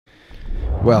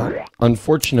Well,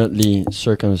 unfortunately,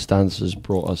 circumstances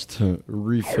brought us to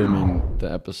refilming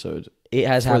the episode. It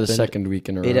has for happened. the second week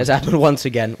in a row. It has happened once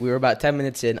again. We were about 10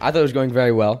 minutes in. I thought it was going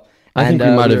very well. I think we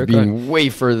might have been way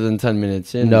further than 10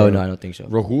 minutes in. No, bro. I don't think so.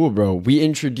 Rahul, bro, we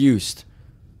introduced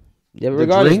Yeah, but the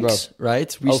regardless, drinks, bro.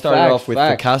 right? We Oh, started facts, off with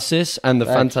facts. the Cassis and the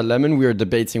Facts. Fanta Lemon. We were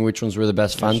debating which ones were the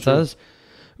best That's Fantas.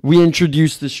 We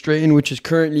introduced the strain, which is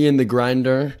currently in the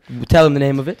grinder. Tell them the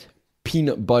name of it.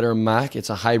 Peanut Butter Mac. It's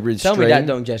a hybrid Tell strain. me that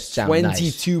don't just sound nice.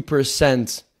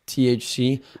 22%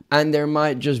 THC. And there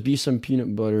might just be some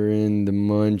peanut butter in the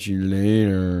munchie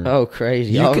later. Oh,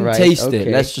 crazy. You can taste it.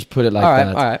 Let's just put it like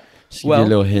that. All right. Just give you a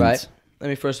little hint. Right. Let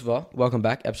me first of all, welcome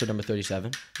back, episode number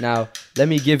 37. Now, let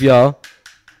me give y'all,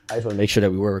 I just want to make sure that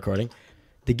we were recording.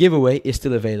 The giveaway is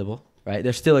still available, right?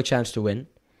 There's still a chance to win.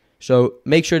 So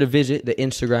make sure to visit the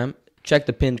Instagram, check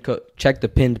the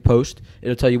pinned post.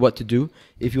 It'll tell you what to do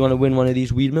if you want to win one of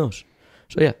these weed meals.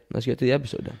 So yeah, let's get to the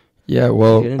episode then. Yeah,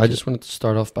 well, Get into I just wanted to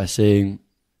start off by saying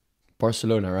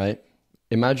Barcelona, right?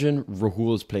 Imagine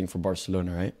Rahul is playing for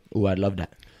Barcelona, right? Ooh, I'd love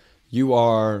that. You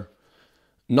are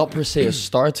not per se a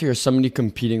starter, you're somebody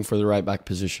competing for the right back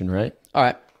position, right?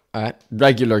 All right.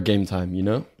 Regular game time, you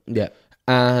know? Yeah.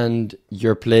 And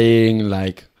you're playing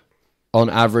like on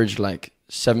average like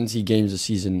 70 games a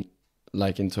season,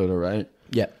 like in total, right?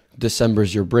 Yeah.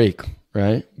 December's your break,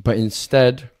 right? But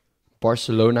instead,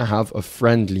 Barcelona have a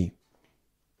friendly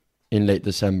in late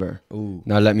December. Ooh.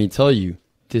 Now let me tell you,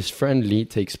 this friendly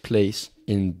takes place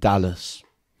in Dallas.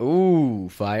 Ooh,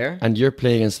 fire. And you're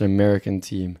playing against an American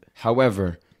team.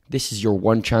 However, this is your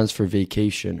one chance for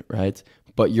vacation, right?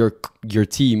 But your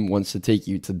team wants to take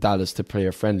you to Dallas to play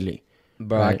a friendly.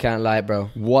 Bro, right? I can't lie, bro.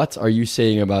 What are you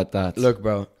saying about that? Look,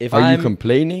 bro. Are you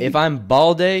complaining? If I'm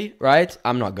Balde, right,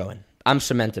 I'm not going. I'm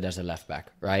cemented as a left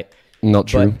back, right? Not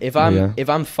true. But if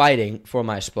I'm fighting for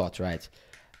my spot, right,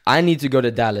 I need to go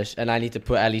to Dallas and I need to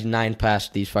put at least 9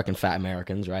 past these fucking fat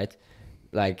Americans, right?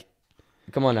 Like,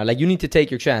 come on now. Like, you need to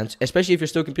take your chance, especially if you're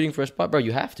still competing for a spot, bro.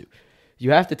 You have to. You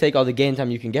have to take all the game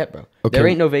time you can get, bro. Okay. There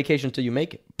ain't no vacation till you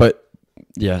make it. But,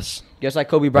 yes. Just like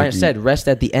Kobe Bryant Agreed. said, rest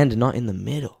at the end, not in the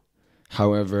middle.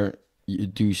 However, you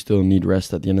do still need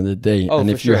rest at the end of the day. Oh, and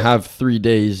for if you sure. have 3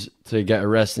 days to get a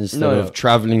rest instead of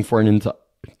traveling for an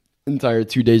entire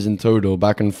 2 days in total,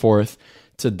 back and forth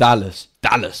to Dallas.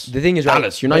 The thing is,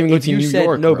 Dallas. right, You're not even going to New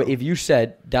York, No, bro. but if you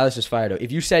said Dallas is fire, though,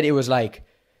 if you said it was like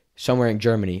somewhere in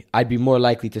Germany, I'd be more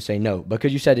likely to say no.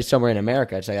 Because you said it's somewhere in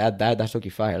America, it's like that's okay,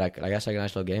 fire. Like that's like a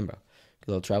nice little game, bro.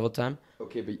 A little travel time.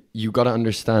 Okay, but you got to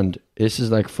understand, this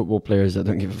is like football players that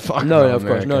don't give a fuck. No, about of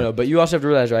course, America. no. But you also have to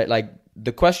realize, right? Like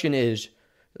the question is,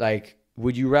 like,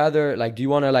 would you rather, like, do you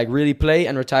want to like really play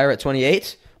and retire at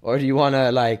 28, or do you want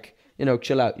to like,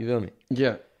 chill out? You feel me?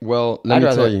 Yeah. Well, let me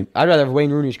tell you. I'd rather have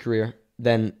Wayne Rooney's career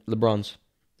than LeBron's.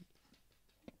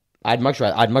 I'd much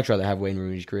rather have Wayne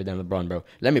Rooney's career than LeBron, bro.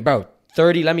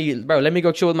 30. Let me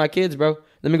go chill with my kids, bro.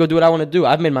 Let me go do what I want to do.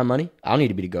 I've made my money. I don't need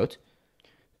to be the GOAT.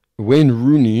 Wayne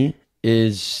Rooney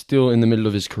is still in the middle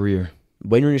of his career.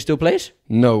 Wayne Rooney still plays?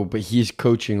 No, but he's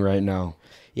coaching right now.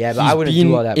 Yeah, but I wouldn't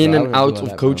do all that, bro. He's been in I and wouldn't do out all of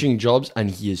that, coaching jobs,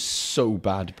 and he is so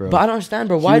bad, bro. But I don't understand,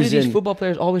 bro. Why do was these in- football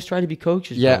players always try to be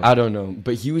coaches? Yeah, bro? I don't know.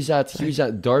 But he was at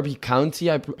Derby County,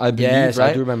 I believe, Yes, right?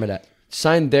 I do remember that.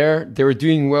 Signed there. They were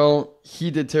doing well. He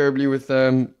did terribly with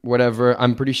them, whatever.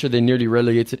 I'm pretty sure they nearly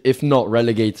relegated, if not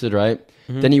relegated, right?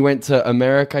 Mm-hmm. Then he went to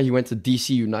America. He went to DC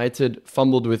United,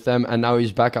 fumbled with them, and now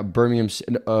he's back at Birmingham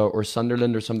or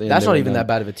Sunderland or something. That's not even that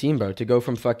bad of a team, bro. To go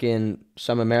from fucking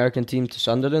some American team to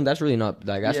Sunderland, that's really not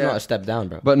like that's not a step down,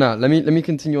 bro. But now, let me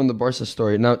continue on the Barca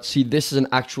story. Now, see, this is an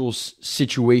actual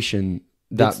situation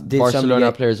that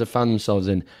Barcelona players have found themselves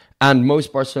in. And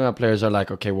most Barcelona players are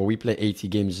like, okay, well, we play 80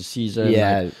 games a season.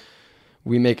 Yeah. Like,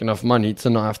 we make enough money to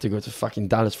not have to go to fucking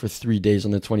Dallas for 3 days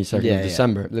on the 22nd of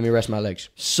December. Let me rest my legs.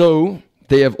 So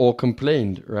they have all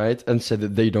complained, right? And said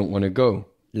that they don't want to go.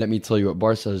 Let me tell you what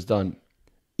Barca has done.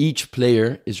 Each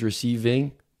player is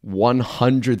receiving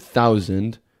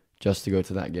 100,000 just to go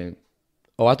to that game.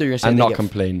 Oh, I thought you were going to say and they not get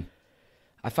complain.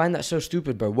 I find that so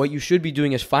stupid, bro. What you should be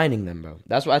doing is fining them, bro.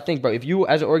 That's what I think, bro. If you,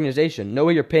 as an organization, know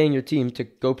where you're paying your team to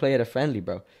go play at a friendly,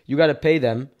 bro, you got to pay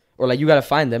them, or like you got to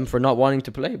fine them for not wanting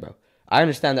to play, bro. I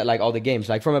understand that, like, all the games,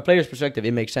 like, from a player's perspective,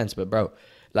 it makes sense, but, bro,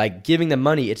 like, giving them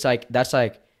money, it's like, that's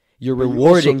like, you're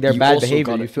rewarding their bad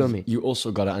behavior, you feel me? You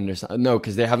also got to understand, no,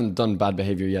 because they haven't done bad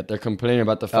behavior yet. They're complaining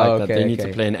about the fact that they need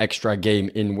to play an extra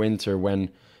game in winter when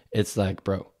it's like,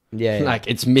 bro, like,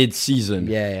 it's mid-season.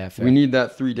 Yeah, fair. We need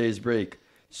that 3 days break.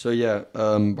 So, yeah,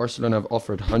 Barcelona have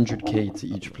offered 100K to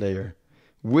each player,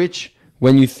 which,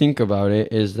 when you think about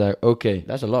it, is that, okay.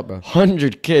 That's a lot, bro.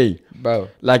 100K. Bro.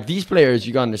 Like, these players,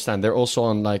 you got to understand, they're also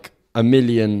on, like, 1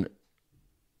 million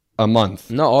a month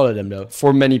Not all of them though.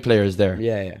 for many players there.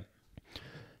 Yeah.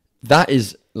 That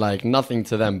is like nothing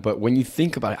to them. But when you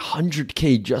think about it,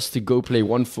 100K just to go play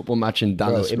one football match in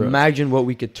Dallas, bro. Imagine what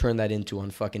we could turn that into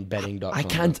on fucking betting.com. I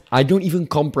can't. I don't even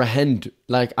comprehend.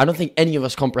 Like, I don't think any of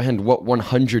us comprehend what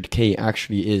 100K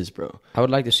actually is, bro. I would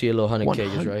like to see a little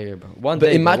 100K just right here, bro. One But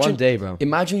day, bro.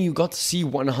 Imagine you got to see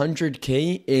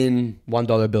 100K in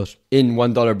 $1 bills. in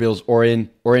 $1 bills or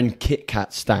in Kit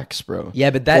Kat stacks, bro. Yeah,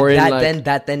 but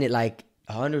then it like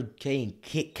 100K in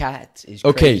Kit Kats is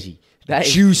Okay. crazy. That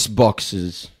is Juice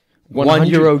boxes.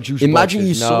 €1 juice Imagine boxes.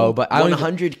 you saw No, but I don't even-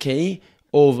 100K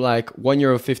of like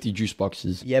 €1.50 juice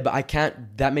boxes. Yeah, but I can't.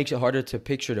 That makes it harder to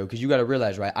picture though, because you got to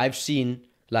realize, right? I've seen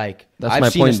That's a my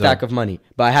point, stack though. of money,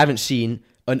 but I haven't seen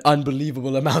an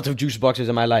unbelievable amount of juice boxes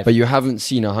in my life. But you haven't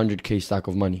seen a 100K stack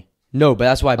of money. No, but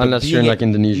that's why. But Unless you're in like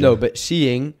Indonesia. No, but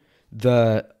seeing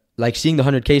the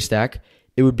 100K stack,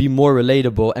 it would be more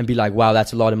relatable and be like, wow,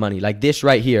 that's a lot of money. Like this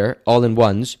right here, all in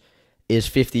ones, is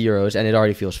 €50 and it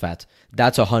already feels fat.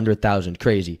 That's 100,000,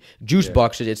 crazy. Juice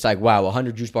boxes, it's like, wow,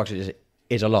 100 juice boxes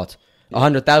is a lot.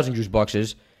 100,000 juice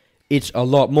boxes, it's a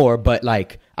lot more. But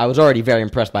like, I was already very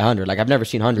impressed by 100. Like I've never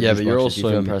seen 100. Yeah, juice but you're boxes, also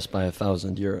feel me? impressed by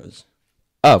 €1,000.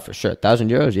 Oh, for sure,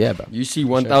 €1,000, yeah, bro. You see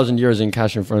 €1,000 in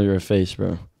cash in front of your face,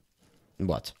 bro.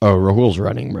 What? Oh, Rahul's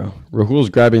running, bro. Rahul's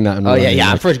grabbing that and Oh running. yeah.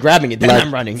 I'm Like, first grabbing it, then like,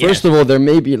 I'm running. First of all, there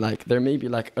may be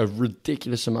like a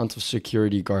ridiculous amount of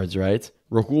security guards, right?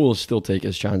 Rahul will still take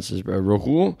his chances, bro.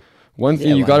 Rahul, one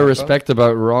thing you why gotta not, bro? respect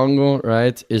about Rahul,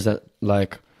 right, is that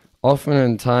like often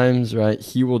in times, right,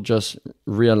 he will just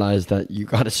realize that you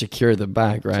gotta secure the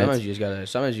bag, right? Sometimes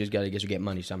you just gotta get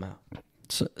money somehow.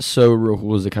 So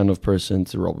Rahul is the kind of person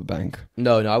to rob a bank.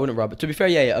 No, I wouldn't rob it. To be fair,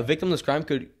 yeah, a victimless crime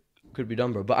could be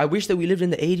done, bro. But I wish that we lived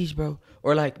in the 80s, bro,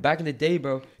 or like back in the day,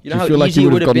 bro. You know You how feel like easy you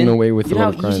it would've would have gotten been. away with You a know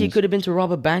lot how of easy it crimes. could have been to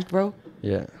rob a bank, bro.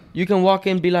 Yeah. You can walk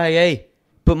in, be like, hey,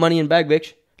 put money in bag,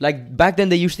 bitch. Like back then,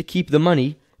 they used to keep the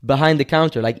money behind the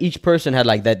counter. Like each person had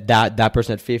like that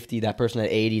person had 50, that person had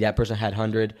 80, that person had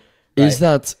 100. Right? Is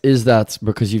that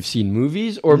because you've seen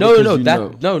movies or No, because you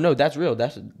know? no, that's real.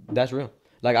 That's real.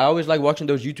 Like I always like watching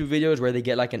those YouTube videos where they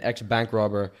get like an ex-bank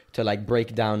robber to like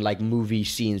break down like movie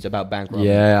scenes about bank robbery.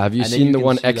 Yeah, have you And then seen the can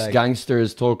one see, like-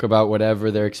 ex-gangsters talk about whatever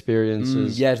their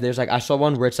experiences? Yes, there's like I saw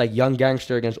one where it's like young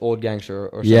gangster against old gangster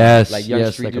or something. Yes, like young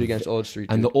yes, street like dude a- against old street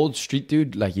dude. And the old street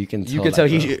dude, like you can tell. you can tell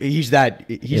bro. he's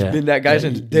Yeah. been that guy Yeah,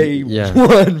 since day yeah.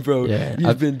 one, bro. Yeah.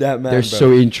 He's been that man. They're bro.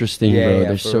 so interesting, Yeah, bro. yeah,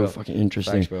 They're for so real. fucking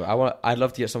interesting, Thanks, bro. I'd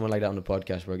love to get someone like that on the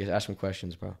podcast, bro. Just ask some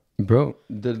questions, bro. bro.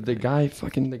 The guy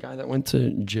that went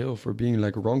to jail for being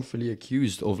like wrongfully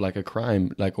accused of like a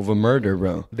crime, like of a murder,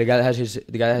 bro. The guy that has the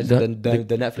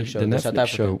Netflix show, the South Netflix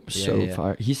show, African. so yeah.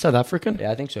 far. He's South African.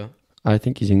 Yeah, I think so. I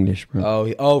think he's English,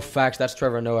 bro. Oh, facts. That's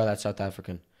Trevor Noah. That's South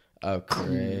African. Oh,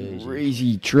 crazy.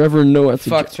 Crazy. Trevor Noah.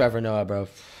 Fuck Trevor Noah, bro.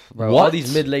 Bro, What? all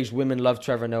these middle-aged women love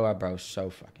Trevor Noah, bro. So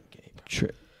fucking gay, bro.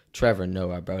 Trevor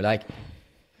Noah, bro. Like,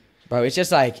 bro, it's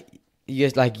just like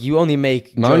you only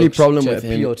make My only jokes problem to with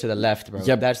him- appeal to the left, bro.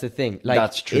 Yeah, That's the thing. Like,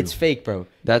 that's true. It's fake, bro.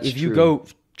 That's if you true. go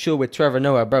chill with Trevor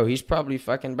Noah, bro, he's probably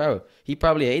fucking, bro. He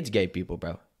probably hates gay people,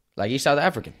 bro. Like, he's South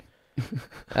African.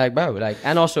 Like, bro, like,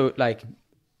 and also, like,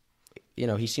 you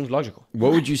know, he seems logical.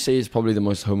 What would you say is probably the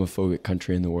most homophobic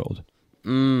country in the world?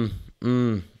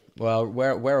 Well,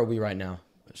 where are we right now?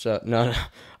 So no,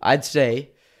 I'd say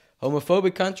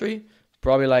homophobic country,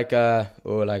 probably like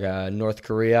North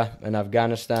Korea and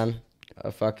Afghanistan,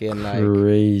 a fucking like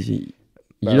Crazy.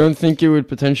 Bro. You don't think it would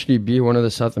potentially be one of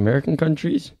the South American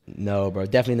countries? no, bro,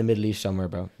 definitely in the Middle East somewhere,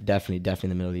 bro. Definitely in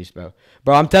the Middle East, bro.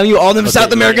 Bro, I'm telling you, all them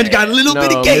South Americans got a little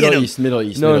bit of gay in them. Middle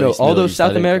East. No, Middle East, all Middle those East, I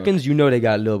South think, bro. Americans, you know they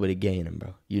got a little bit of gay in them,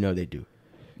 bro. You know they do.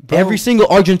 Bro. Every single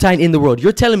Argentine in the world.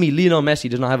 You're telling me Lionel Messi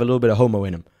does not have a little bit of homo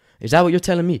in him? Is that what you're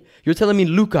telling me? You're telling me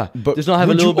Luka does not have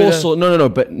a would little you bit also, of... No.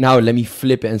 But now let me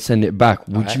flip it and send it back.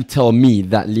 Would Alright. you tell me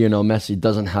that Lionel Messi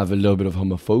doesn't have a little bit of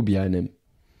homophobia in him?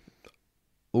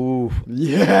 Ooh.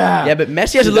 Yeah. Yeah, but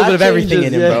Messi has a little That bit of everything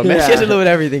in changes, him, bro. yeah. Messi has a little bit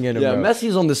of everything in him, Yeah, bro.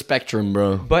 Messi's on the spectrum,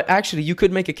 bro. But actually, you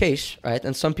could make a case, right?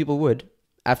 And some people would,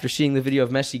 after seeing the video of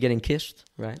Messi getting kissed,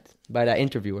 right, by that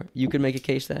interviewer. You could make a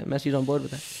case that Messi's on board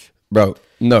with that. Bro,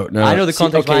 no. I know the See,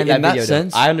 context behind in that video. that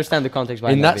sense, I understand the context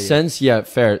behind in that that video. sense, yeah,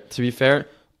 fair. To be fair,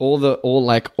 all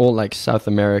South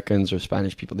Americans or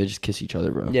Spanish people, they just kiss each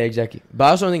other, bro. Yeah, exactly. But I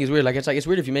also think it's weird. Like it's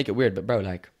weird if you make it weird. But bro,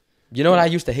 like, you know what I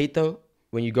used to hate though?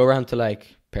 When you go around to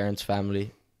like parents'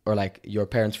 family or like your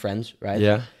parents' friends, right?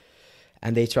 Yeah.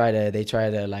 And they try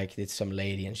to like, it's some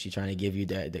lady and she trying to give you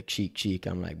the cheek.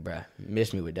 I'm like, bruh,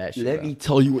 miss me with that shit. Let bro. me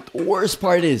tell you what the worst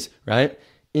part is, right?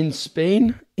 In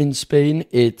Spain,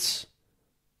 it's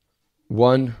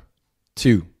 1,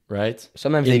 2, right?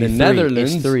 Sometimes in they the do three.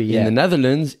 Netherlands, It's three, yeah. in the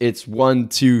Netherlands, it's 1,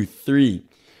 2, 3.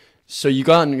 So you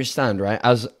gotta understand, right?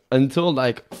 As until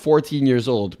like 14 years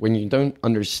old, when you don't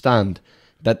understand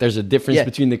that there's a difference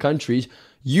between the countries,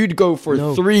 you'd go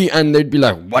for 3, and they'd be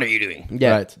like, "What are you doing?"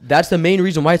 Yeah, Right. That's the main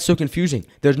reason why it's so confusing.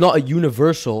 There's not a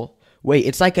universal way.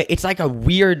 It's like a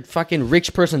weird fucking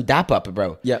rich person dap up,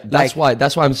 bro. Yeah, that's why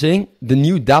I'm saying the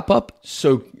new dap up.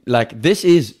 So like this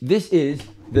is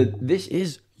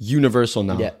universal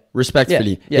now. Yeah.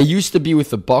 Respectfully, Yeah. it used to be with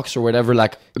the box or whatever.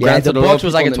 Like, The granted, a lot box of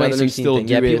was like a people in the Netherlands 2016 still thing.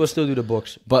 do Yeah, it, people still do the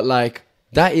box. but like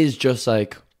that is just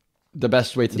like the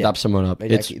best way to dap someone up.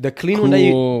 Exactly. It's the clean cool, one that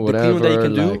you, the clean one that you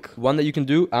can whatever, do, one that you can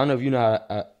do. I don't know if you know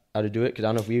how to do it, because I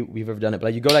don't know if we've ever done it. But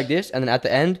like, you go like this, and then at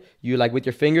the end, you like with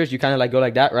your fingers, you kind of like go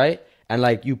like that, right? And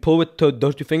like you pull with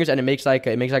those two fingers, and it makes like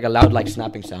a loud like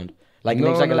snapping sound. Like it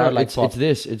makes like a loud like pop.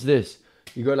 It's this.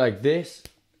 You go like this.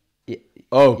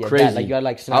 Oh, crazy! That, like you gotta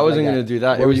like snap I wasn't like gonna that. do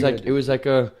that. What It was like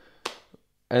a,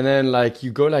 and then like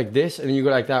you go like this, and then you go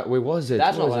like that. Wait, what was it?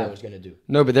 That's not what I was gonna do.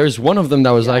 No, but there's one of them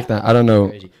that was like that. I don't know.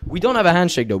 Crazy. We don't have a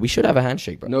handshake though. We should have a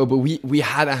handshake, bro. No, but we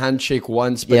had a handshake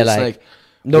once, but Yeah, it's like- like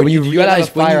No, when you gotta have a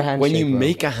fire when you handshake, bro.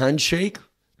 make a handshake,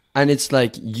 and it's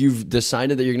like you've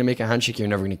decided that you're gonna make a handshake, you're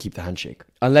never gonna keep the handshake.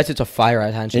 Unless it's a fire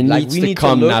at handshake. It Like needs we to need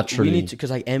come to look, naturally. We need to,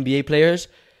 because like NBA players,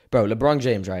 bro, LeBron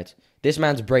James, right? This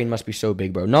man's brain must be so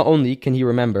big, bro. Not only can he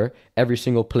remember every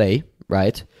single play,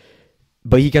 right?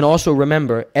 But he can also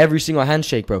remember every single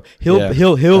handshake, bro. He'll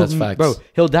that's facts. bro,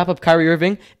 he'll dap up Kyrie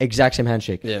Irving, exact same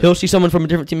handshake. Yeah. He'll see someone from a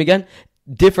different team again,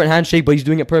 different handshake, but he's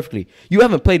doing it perfectly. You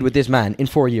haven't played with this man in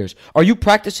 4 years. Are you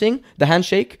practicing the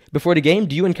handshake before the game?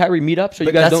 Do you and Kyrie meet up so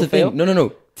you guys that's don't the fail? thing.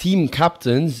 No. Team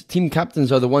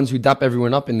captains are the ones who dap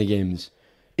everyone up in the games.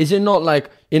 Is it not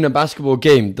like in a basketball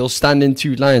game, they'll stand in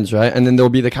 2 lines, right? And then there'll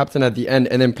be the captain at the end,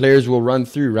 and then players will run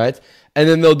through, right? And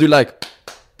then they'll do like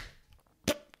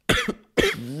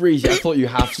crazy. I thought you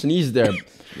half sneezed there.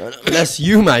 Bless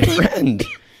you, my friend.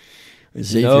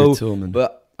 Xavier Tillman.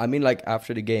 But I mean, like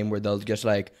after the game where they'll just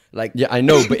like Yeah, I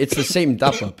know, but it's the same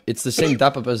dap up. It's the same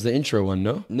dap up as the intro one,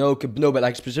 no? no, but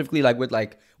like specifically like with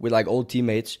old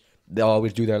teammates, they'll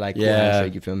always do their like cool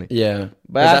handshake. You feel me? Yeah.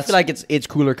 But I feel like it's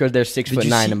cooler because they're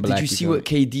 6'9" and black. Did you see feel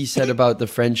what me? KD said about the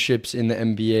friendships in the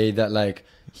NBA? That like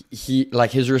he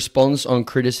like his response on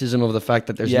criticism of the fact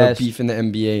that there's no beef in the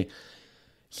NBA.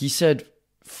 He said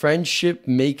friendship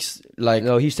makes like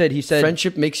No, he said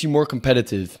friendship makes you more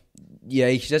competitive. Yeah,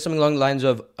 he said something along the lines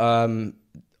of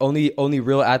only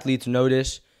real athletes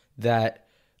notice that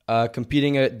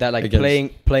competing that like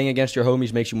playing against your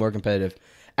homies makes you more competitive.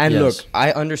 And Yes. look,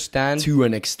 I understand To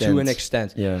an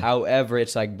extent. Yeah. Yeah. However,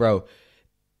 it's like, bro,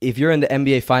 if you're in the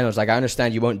NBA finals, like I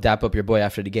understand you won't dap up your boy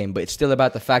after the game, but it's still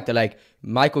about the fact that like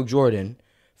Michael Jordan,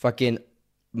 fucking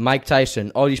Mike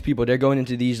Tyson, all these people, they're going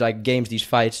into these like games, these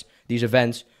fights, these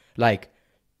events, like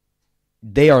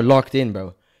they are locked in,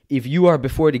 bro. If you are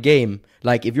before the game,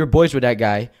 like if you're boys with that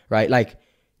guy, right, like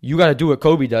you gotta do what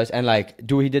Kobe does and like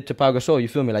do what he did to Pau Gasol. You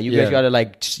feel me? Like you guys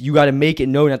gotta make it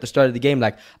known at the start of the game,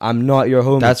 like I'm not your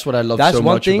homie. That's what I love That's so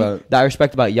one much thing about. that I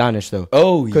respect about Giannis, though.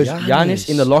 Oh, because Giannis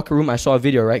in the locker room, I saw a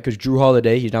video, right? Because Drew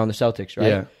Holiday, he's now in the Celtics, right?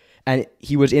 Yeah. And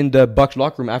he was in the Bucks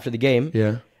locker room after the game,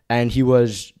 Yeah. and he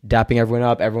was dapping everyone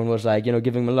up. Everyone was like,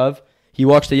 giving him love. He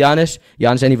walks to Giannis.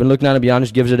 Giannis ain't even looking at him.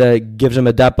 Giannis gives him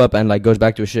a dap up and like goes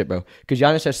back to his shit, bro. Because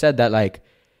Giannis has said that like,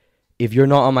 if you're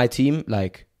not on my team,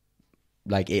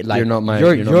 you're not my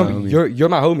homie. You're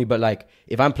my homie, but like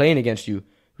if I'm playing against you,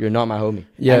 you're not my homie.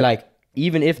 Yeah. And like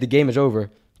even if the game is over,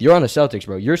 you're on the Celtics,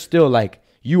 bro. You're still like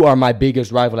you are my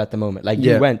biggest rival at the moment. Like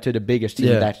you went to the biggest team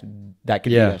that could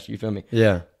beat us. You feel me?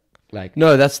 Yeah. Like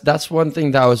No, that's one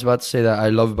thing that I was about to say that I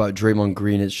love about Draymond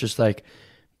Green. It's just like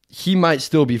he might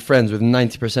still be friends with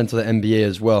 90% of the NBA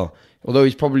as well. Although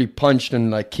he's probably punched and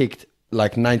like kicked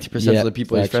like 90% of the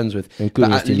people he's friends with.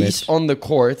 Including But his at teammates. least on the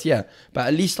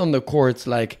court,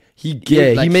 like he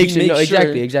he makes it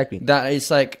sure exactly. that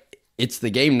it's like it's the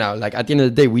game now. Like at the end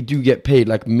of the day, we do get paid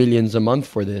like millions a month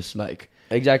for this. Like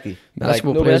Exactly.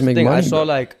 Basketball but players that's the make thing. I money, saw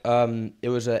bro. like it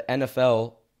was a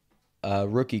NFL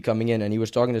rookie coming in, and he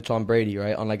was talking to Tom Brady,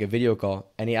 right, on like a video call,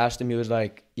 and he asked him, he was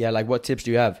like, yeah, like what tips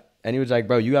do you have? And he was like,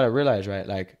 bro, you gotta realize, right,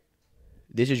 like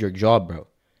this is your job, bro.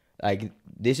 Like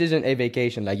this isn't a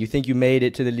vacation. Like you think you made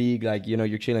it to the league, like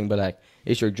you're chilling, but like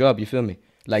it's your job. You feel me?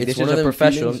 Like It's this one is of a them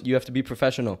professional. feelings- You have to be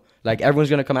professional. Like everyone's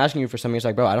gonna come asking you for something. It's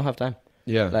like, bro, I don't have time.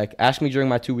 yeah, Like ask me during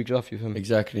my 2 weeks off. You feel me?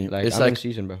 exactly. Like It's I'm in like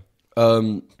season,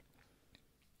 bro.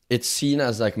 it's seen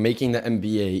as like making the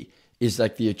NBA is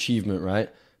like the achievement, right?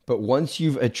 But once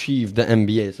you've achieved the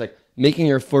NBA, it's like making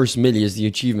your first milli is the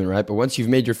achievement, right? But once you've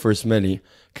made your first milli,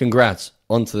 congrats.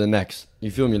 on to the next. You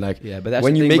feel me? Like, Yeah, but that's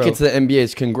when the you thing, make bro. it to the NBA,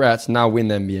 it's congrats. Now win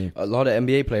the NBA. A lot of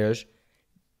NBA players,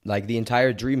 like the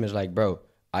entire dream is like, bro,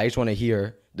 I just want to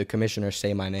hear the commissioner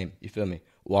say my name. You feel me?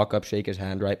 Walk up, shake his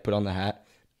hand, right? Put on the hat.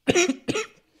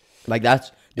 Like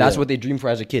that's what they dream for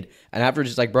as a kid. And after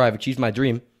it's like, bro, I've achieved my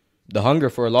dream. The hunger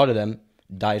for a lot of them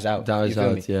dies out. You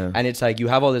feel me? Yeah. And it's like you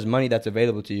have all this money that's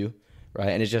available to you, right?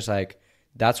 And it's just like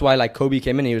that's why like Kobe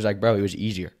came in and he was like, bro, it was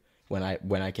easier when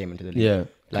I came into the league. Yeah.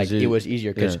 Like it was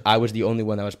easier because I was the only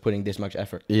one that was putting this much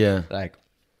effort. Yeah. Like,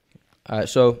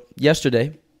 so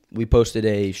yesterday we posted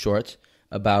a short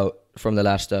about from the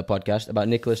last podcast about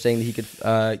Nicolas saying that he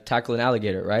could tackle an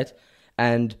alligator, right?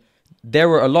 And there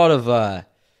were a lot of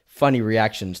funny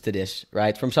reactions to this,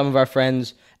 right, from some of our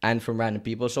friends and from random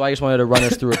people. So I just wanted to run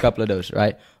us through a couple of those,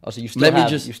 right? Also, you still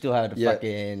have the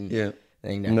fucking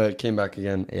thing there. No, it came back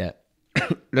again. Yeah.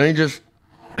 Let me just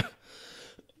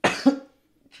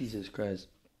Jesus Christ.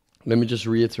 Let me just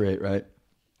reiterate, right?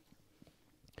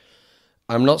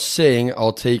 I'm not saying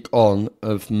I'll take on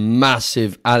a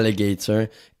massive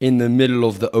alligator in the middle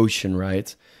of the ocean,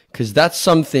 right? Because that's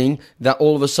something that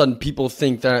all of a sudden people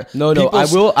think that... No, people I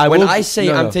will... When I say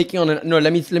I'm taking on an... No,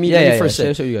 let me first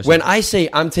say. When I say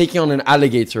I'm taking on an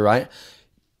alligator, right?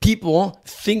 People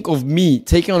think of me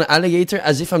taking on an alligator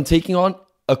as if I'm taking on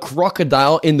a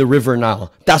crocodile in the river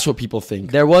Nile. That's what people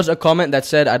think. There was a comment that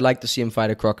said, I'd like to see him fight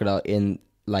a crocodile in...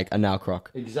 like a Nile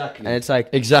croc. Exactly. And it's like...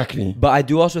 Exactly. But I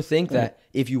do also think that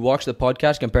if you watch the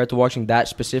podcast compared to watching that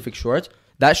specific short,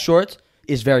 that short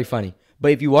is very funny.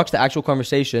 But if you watch the actual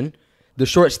conversation, the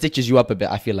short stitches you up a bit,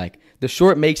 I feel like. The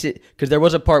short makes it... Because there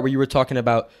was a part where you were talking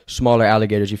about smaller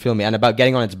alligators, you feel me? And about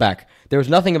getting on its back. There was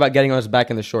nothing about getting on its back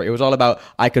in the short. It was all about,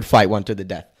 I could fight one to the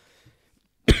death.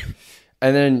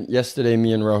 And then yesterday,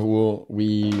 me and Rahul,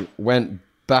 we went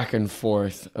back and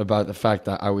forth about the fact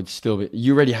that I would still be...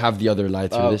 You already have the other lie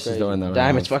too. This crazy. is the one that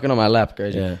Damn, it's fucking on my lap.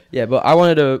 Crazy. Yeah. Yeah, but I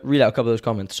wanted to read out a couple of those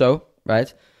comments. So,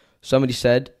 right? Somebody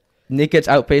said, Nick gets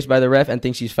outpaced by the ref and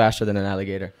thinks he's faster than an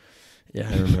alligator. Yeah,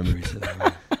 I remember he said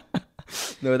that.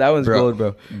 No, that one's gold,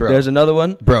 bro. Bro. There's another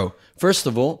one. Bro, first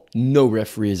of all, no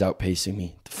referee is outpacing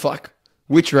me. The fuck?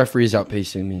 Which referee is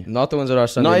outpacing me? Not the ones that are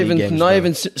Sunday league games, not bro.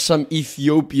 even some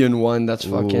Ethiopian one that's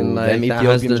fucking like them that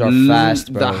has Ethiopians are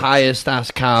fast, bro. the highest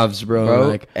ass calves, bro. Bro,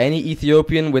 Like, any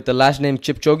Ethiopian with the last name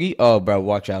Chipchoge, oh, bro,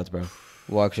 watch out, bro.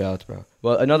 Watch out, bro.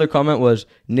 Well, another comment was,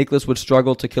 Nicolas would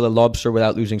struggle to kill a lobster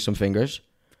without losing some fingers.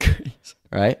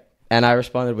 Right? And I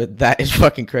responded with, that is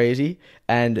fucking crazy.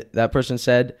 And that person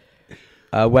said,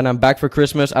 when I'm back for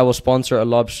Christmas, I will sponsor a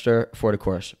lobster for the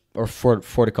course. Or for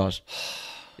the cause.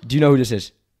 Do you know who this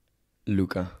is?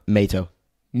 Luca. Mato.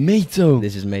 Mato.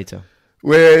 This is Mato.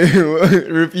 Wait,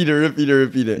 repeat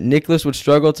it. Nicolas would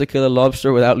struggle to kill a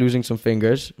lobster without losing some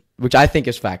fingers, which I think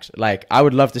is facts. Like, I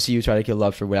would love to see you try to kill a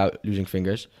lobster without losing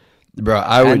fingers. Bro,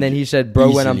 I would. And then he said,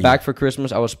 bro, when I'm easily. back for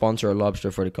Christmas, I will sponsor a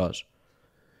lobster for the cause.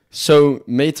 So,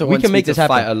 Mato wants can me make to this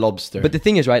happen. fight a lobster. But the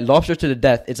thing is, right, lobster to the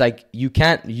death, it's like you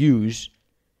can't use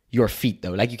your feet,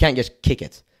 though. Like, you can't just kick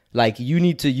it. Like, you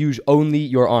need to use only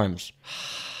your arms.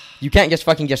 You can't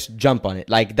just jump on it.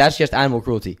 Like, that's just animal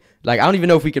cruelty. Like, I don't even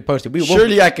know if we could post it.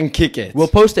 Surely I can kick it. We'll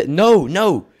post it. No.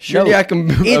 Surely I can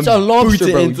It's a lobster, boot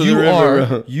it bro. into the river,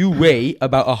 bro. You weigh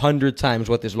about 100 times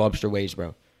what this lobster weighs,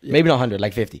 bro. Yeah. Maybe not 100,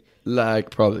 like 50. Like,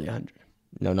 probably 100.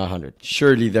 No, not 100.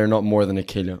 Surely they're not more than a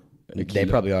kilo. They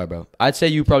probably are, bro. I'd say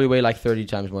you probably weigh like 30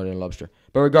 times more than a lobster.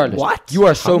 But regardless, What? you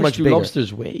are so How much do bigger.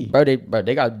 lobsters weigh? Bro, they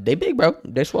big, bro.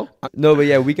 They swole. No, but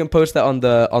yeah, we can post that on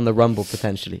the Rumble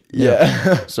potentially.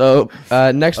 Yeah. So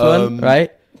next one,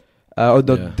 right?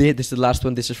 This is the last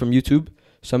one. This is from YouTube.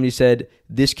 Somebody said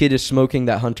this kid is smoking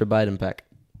that Hunter Biden pack.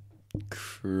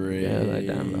 Crazy. Yeah, like,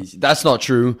 damn, bro. That's not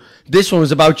true. This one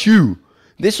was about you.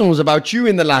 This one was about you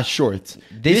in the last short.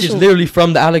 This is literally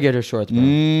from the alligator short, bro.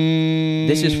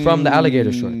 This is from the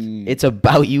alligator short. It's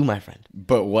about you, my friend.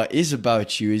 But what is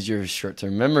about you is your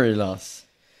short-term memory loss.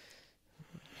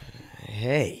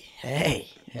 Hey.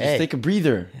 Just take a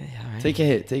breather. Hey, all right.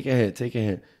 Take a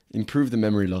hit. Improve the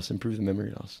memory loss.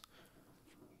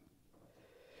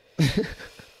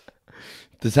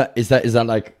 Is that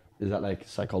like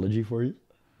psychology for you?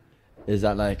 Is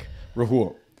that like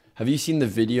Rahul? Have you seen the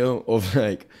video of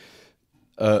like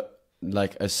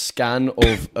a scan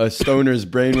of a stoner's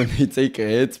brain when they take a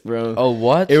hit, bro? Oh,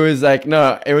 what? It was like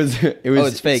no, it was. Oh,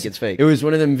 it's fake. It's fake. It was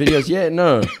one of them videos. Yeah,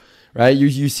 no, right?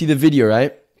 You see the video,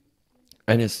 right?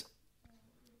 And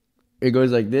it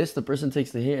goes like this. The person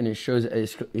takes the hit, and it shows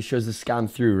the scan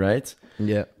through, right?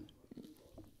 Yeah.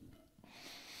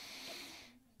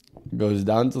 Goes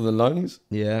down to the lungs.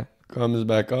 Yeah. Comes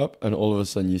back up, and all of a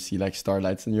sudden you see like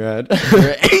starlights in your head.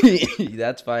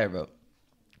 That's fire, bro.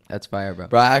 That's fire, bro.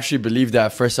 Bro, I actually believed that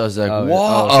at first. I was like, Oh,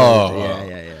 what? so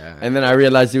yeah. And then I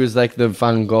realized it was like the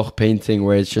Van Gogh painting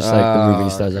where it's just like the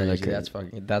moving stars. I'm Crazy.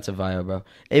 like, That's a vibe, bro.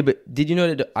 Hey, but did you know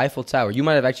that the Eiffel Tower? You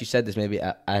might have actually said this maybe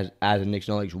as a Nick's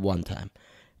knowledge one time,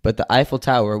 but the Eiffel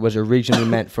Tower was originally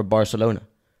meant for Barcelona.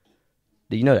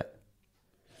 Did you know that?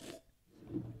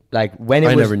 Like when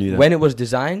never knew that. When it was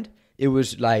designed, it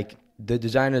was like the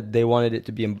designer, they wanted it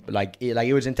to be like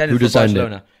it was intended for designed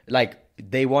Barcelona. Like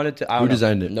they wanted to. I don't know.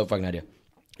 Designed it? No fucking idea.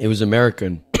 it was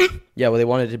American. Yeah, well, they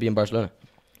wanted it to be in Barcelona.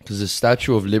 Because the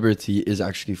Statue of Liberty is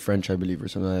actually French, I believe, or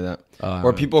something like that.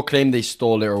 Or know. people claim they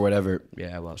stole it or whatever.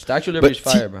 Yeah, well, Statue of Liberty is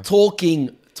fire, bro.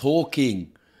 Talking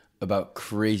about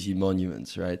crazy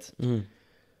monuments, right? Mm.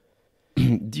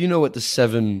 Do you know what the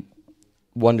 7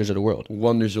 Wonders of the world.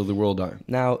 wonders of the world are?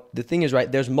 Now, the thing is, right,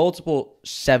 there's multiple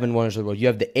 7 wonders of the world. You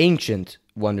have the ancient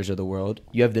wonders of the world.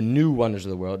 You have the new wonders of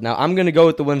the world. Now, I'm going to go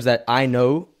with the ones that I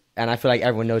know, and I feel like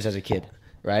everyone knows as a kid,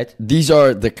 right? These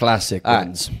are the classic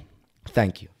ones.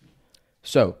 Thank you.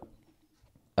 So,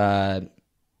 Eiffel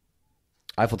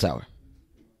Tower.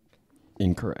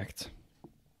 Incorrect.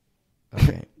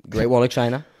 Okay. Great Wall of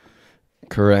China.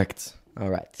 Correct. All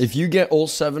right. If you get all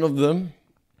 7 of them,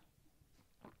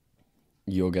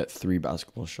 you'll get 3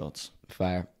 basketball shots.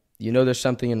 Fire. You know there's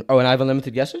something in... Oh, and I have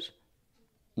unlimited guesses?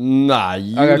 Nah,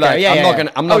 you Okay, like... yeah, I'm not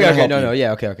gonna okay, help no, you. no,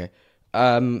 yeah, okay.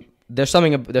 There's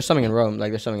something in Rome,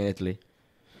 like there's something in Italy.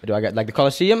 Do I got like the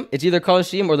Colosseum? It's either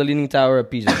Colosseum or the Leaning Tower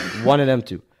of Pisa. One of them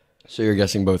two. So you're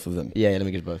guessing both of them. Yeah, let me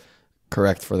guess both.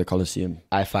 Correct for the Colosseum.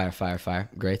 Fire.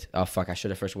 Great. Oh, fuck, I should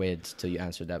have first waited till you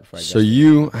answered that before I guessed. So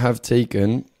you have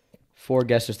taken 4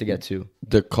 guesses to get 2.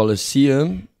 the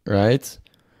Colosseum, right?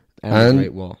 And the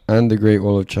Great Wall. And the Great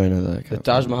Wall of China. That I The can't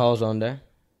Taj remember. Mahal's on there.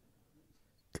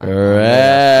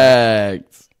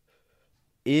 Correct.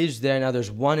 Is there... Now, there's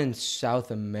one in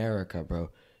South America, bro.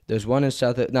 There's one in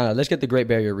South... No, let's get the Great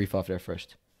Barrier Reef off there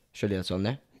first. Surely that's on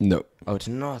there? No. Oh, it's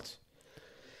not.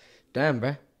 Damn,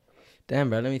 bro.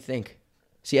 Let me think.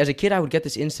 See, as a kid, I would get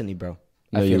this instantly, bro.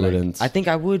 No, you wouldn't. I think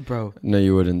I would, bro. No,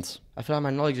 you wouldn't. I feel like my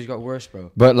knowledge just got worse,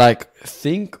 bro. But like,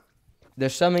 think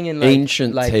There's something in like...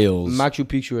 ancient like tales. Machu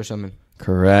Picchu or something.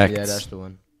 Correct. Yeah, that's the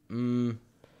one.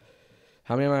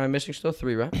 How many am I missing still?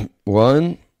 3, right?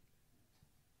 1,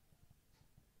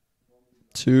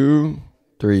 2,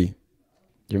 3.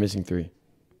 You're missing 3.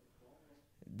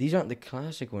 These aren't the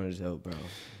classic ones, though, bro.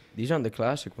 These aren't the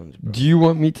classic ones, bro. Do you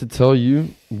want me to tell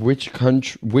you which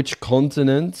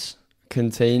continents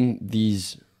contain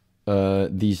these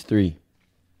 3?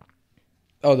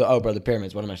 Bro, the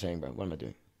pyramids. What am I saying, bro? What am I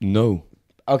doing? No.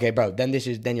 Okay, bro. Then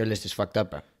your list is fucked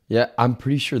up, bro. Yeah, I'm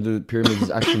pretty sure the pyramids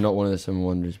is actually not one of the 7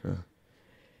 wonders, bro.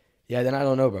 Yeah, then I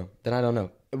don't know, bro.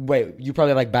 Wait, you probably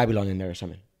have like Babylon in there or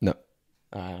something. No.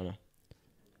 I don't know.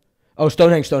 Oh,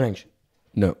 Stonehenge.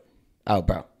 No. Oh,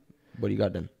 bro. What do you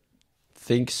got then?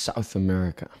 Think South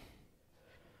America.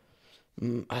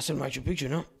 I said Machu Picchu,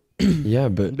 no? Yeah,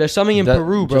 but... There's something in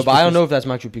Peru, bro, just but I don't because- know if that's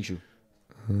Machu Picchu.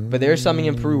 But there's something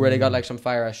in Peru where they got like some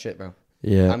fire-ass shit, bro.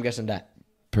 Yeah, I'm guessing that.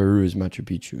 Peru is Machu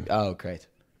Picchu. Oh, great.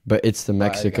 But it's the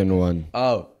Mexican one.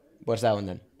 Oh, what's that one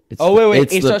then? It's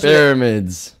wait. It's the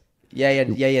pyramids. Yeah,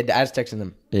 the Aztecs in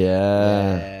them.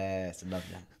 Yeah. Yes, I love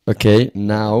them. Okay,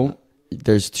 now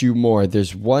there's 2 more.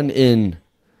 There's one in,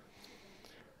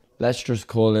 let's just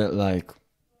call it like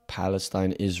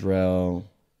Palestine, Israel,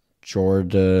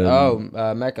 Jordan.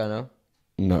 Oh, Mecca, no?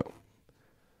 No.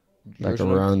 Like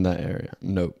Jerusalem? around that area.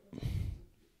 No.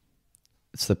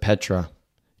 It's the Petra.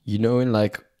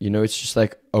 It's just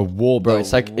like a wall, bro.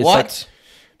 It's like what?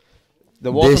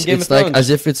 The wall from Game of it's like Thrones. as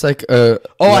if it's like a.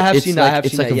 I have seen that.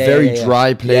 It's like a very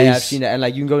dry place. Yeah, I've seen that, and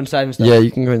like you can go inside and stuff. Yeah, you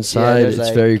can go inside. there's, It's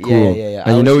like- very cool. Yeah.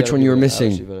 And you know which one you were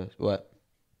missing? What?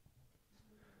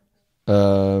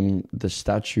 The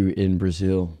statue in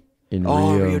Brazil, in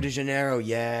Rio. Rio de Janeiro.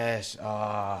 Yes.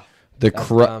 The that's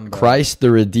dumb, bro. Christ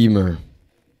the Redeemer.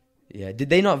 Yeah.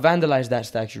 Did they not vandalize that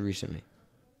statue recently?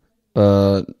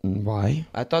 Why?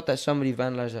 I thought that somebody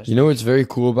vandalized that. You know what's very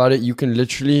cool about it? You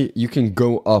can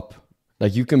go up.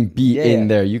 Like you can be in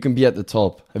there. You can be at the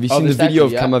top. Have you seen the video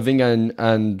of Kamavinga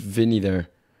and Vinny there?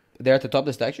 They're at the top of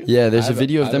the statue? Yeah, there's a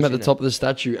video of them at the top of the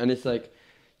statue, and it's like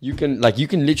you can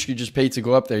literally just pay to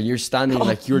go up there. You're standing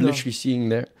you're literally seeing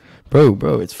there.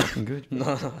 Bro, it's fucking good.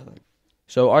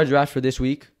 So our draft for this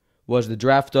week was the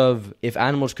draft of if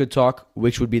animals could talk,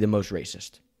 which would be the most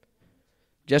racist?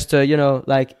 Just to,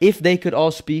 like if they could all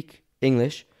speak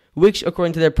English, which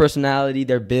according to their personality,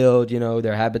 their build,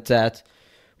 their habitat,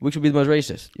 which would be the most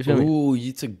racist? You feel me? Oh,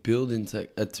 you took build into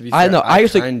to be fair, I know. I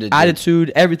used to kinda did.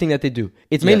 attitude, everything that they do.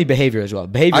 It's mainly behavior as well.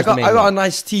 Behavior. I got a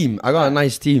nice team.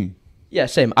 Yeah,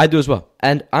 same. I do as well.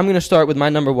 And I'm going to start with my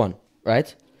number one,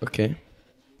 right? Okay.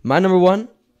 My number one,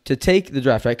 to take the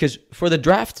draft, right? Because for the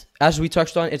draft, as we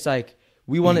touched on, it's like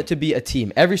we want it to be a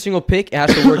team. Every single pick, it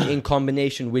has to work in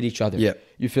combination with each other. Yeah.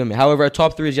 You feel me? However, a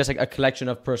top 3 is just like a collection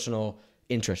of personal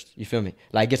interest. You feel me?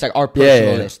 Like it's like our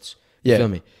personal lists. You feel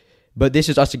me? But this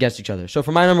is us against each other. So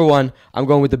for my number one, I'm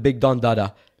going with the big Don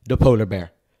Dada, the polar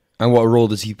bear. And what role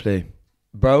does he play?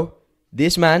 Bro,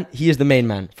 this man, he is the main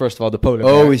man. First of all, the polar bear.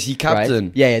 Oh, is he captain?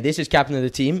 Right? Yeah, this is captain of the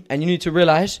team. And you need to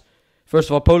realize, first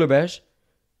of all, polar bears,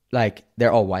 like,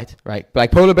 they're all white, right?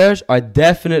 Like, polar bears are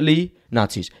definitely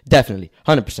Nazis. Definitely.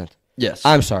 100%. Yes.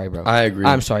 I'm sorry, bro. I agree.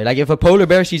 I'm sorry. Like, if a polar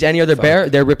bear sees any other bear,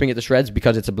 they're ripping it to shreds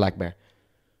because it's a black bear.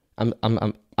 I'm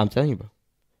telling you, bro.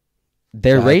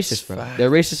 They're racist, bro. They're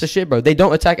racist as shit, bro. They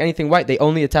don't attack anything white. They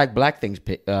only attack black things.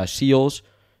 Seals.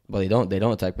 Well, they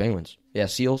don't attack penguins. Yeah,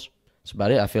 seals. That's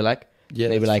about it, I feel like. Yeah,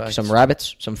 maybe like facts. Some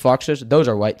rabbits, some foxes. Those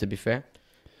are white, to be fair.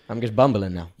 I'm just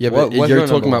bumbling now. Yeah, but you're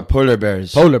talking about polar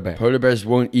bears. Polar bear. Polar bears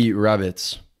won't eat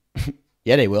rabbits.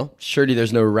 Yeah, they will. Surely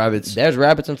there's no rabbits. There's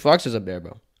rabbits and foxes up there,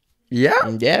 bro.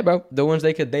 Yeah? Yeah, bro. The ones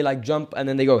they like jump and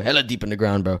then they go hella deep in the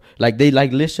ground, bro. Like they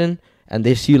like listen and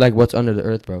they see like what's under the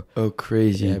earth, bro. Oh,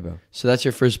 crazy. Yeah, bro. So that's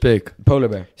your first pick. Polar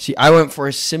bear. See, I went for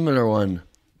a similar one,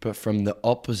 but from the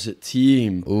opposite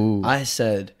team. Ooh. I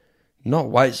said, not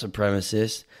white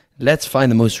supremacist. Let's find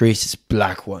the most racist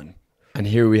black one. And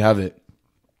here we have it.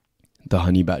 The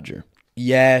honey badger.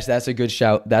 Yes, that's a good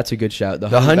shout. That's a good shout. The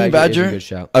honey badger is a good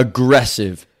shout.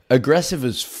 Aggressive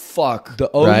as fuck.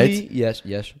 The only, right?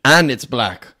 Yes. And it's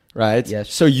black, right?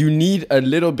 Yes. So you need a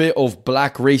little bit of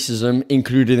black racism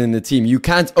included in the team. You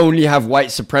can't only have white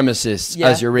supremacists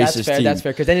as your racist team. That's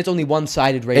fair, because then it's only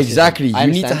one-sided racism. Exactly. You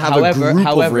need to have a group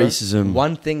of racism.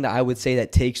 One thing that I would say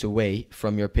that takes away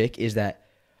from your pick is that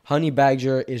Honey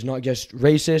Badger is not just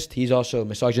racist, he's also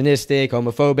misogynistic,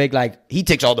 homophobic. Like, he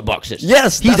ticks all the boxes.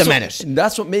 Yes, he's a menace.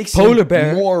 That's what makes polar him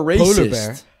bear, more racist. Polar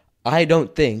bear, I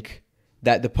don't think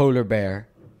that the polar bear,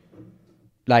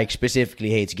 like, specifically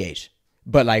hates gays.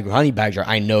 But, like, Honey Badger,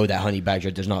 I know that Honey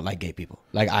Badger does not like gay people.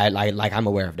 Like, I'm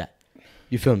aware of that.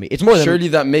 You feel me? It's more than surely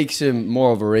that makes him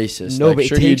more of a racist. No, like, but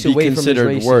it takes away from his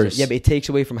racism. Worse. Yeah, but it takes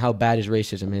away from how bad his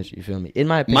racism is. You feel me? In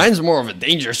my opinion, mine's more of a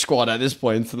danger squad at this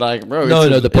point. Like, bro,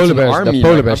 the polar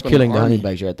bear's killing the honey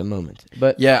badger at the moment.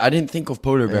 But yeah, I didn't think of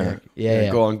polar bear.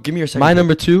 Yeah. Go on, give me your second. My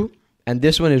number 2, and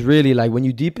this one is really like when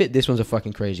you deep it. This one's a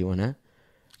fucking crazy one, huh?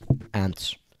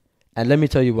 Ants. And let me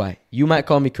tell you why. You might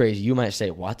call me crazy. You might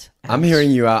say, "What?" Ants? I'm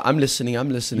hearing you out. I'm listening.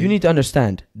 You need to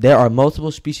understand there are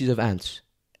multiple species of ants,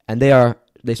 and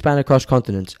they span across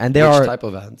continents, and there are type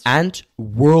of ants? Ant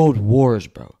world wars,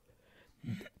 bro.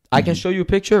 I can show you a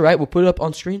picture, right? We'll put it up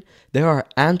on screen. There are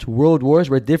ant world wars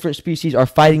where different species are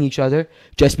fighting each other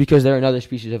just because they're another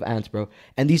species of ants, bro.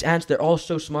 And these ants, they're all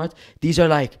so smart. These are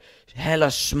like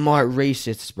hella smart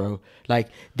racists, bro. Like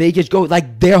they just go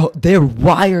like they're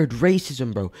wired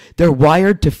racism, bro. They're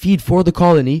wired to feed for the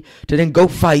colony to then go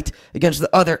fight against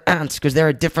the other ants because they're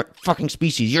a different fucking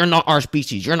species. You're not our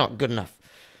species. You're not good enough.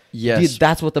 Yes, dude,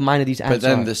 that's what the mind of these ants are. But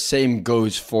then the same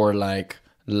goes for like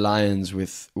lions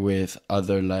with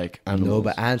other like animals. No,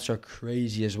 but ants are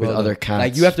crazy as well. With other cats.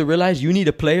 Like you have to realize you need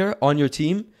a player on your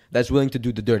team that's willing to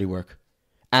do the dirty work.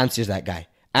 Ants is that guy.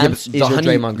 Ants is your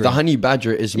Draymond Green. The honey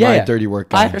badger is my dirty work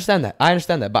guy. I understand that.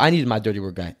 But I needed my dirty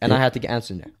work guy, and I had to get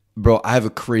ants in there. Bro, I have a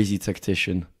crazy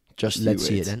tactician. Let's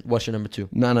see it then. What's your number 2?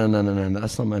 No.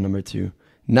 That's not my number 2.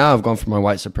 Now I've gone for my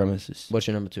white supremacists. What's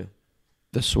your number 2?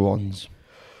 The swans.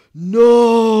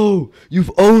 No,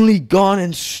 you've only gone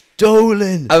and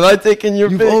stolen. Have I taken your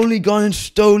pick? You've only gone and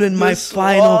stolen my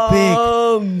final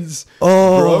pick.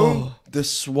 Oh, bro, the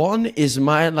swan is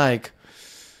my like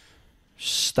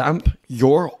stamp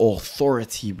your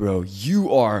authority, bro.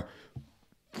 You are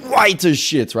white as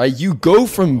shit, right? You go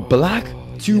from black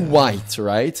to white,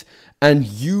 right? And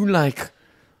you like,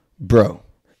 bro,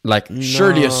 like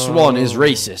surely a swan is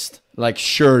racist. Like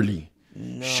surely.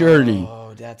 Surely.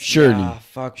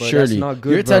 Fuck, bro, that's not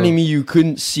good, You're telling me you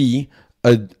couldn't see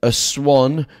a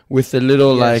swan with a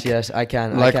little yes, I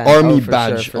can. army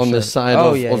badge on the side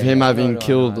of him having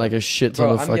killed like a shit ton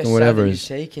of fucking whatever. I'm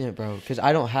taking it, bro, because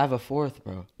I don't have a fourth,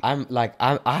 bro. I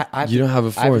you don't have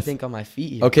a fourth. I have to think on my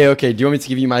feet here. Okay. Do you want me to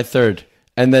give you my third?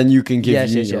 And then you can give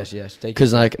yes.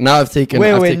 Because like now I've taken.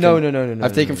 No.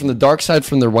 I've taken from the dark side,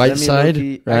 from the white side,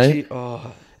 right? Actually,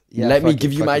 let me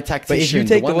give you my tactician. But if you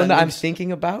take the one that I'm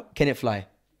thinking about, can it fly?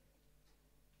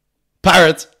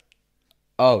 Parrot.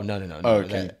 Oh, no.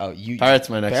 Okay. You Parrot's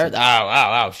my next Parrot? one.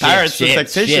 Oh. Parrot's the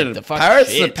tactician.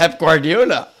 Parrot's the Pep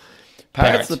Guardiola.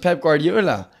 Parrot's the Pep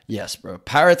Guardiola. Yes, bro.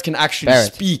 Parrot can actually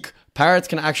speak Parrots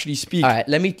can actually speak. All right,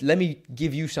 let me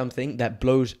give you something that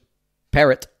blows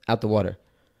parrot out the water.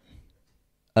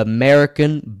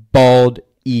 American bald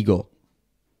eagle.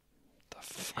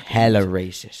 Hella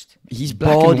racist. He's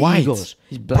black Bald and white. eagles.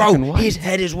 He's black and white. His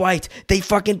head is white. They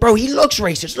fucking, bro, he looks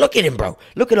racist. Look at him, bro.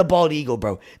 Look at a bald eagle,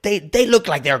 bro. They look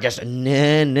like they're just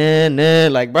nah.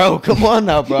 Like, bro, come on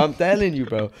now, bro. I'm telling you,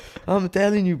 bro.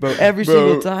 Every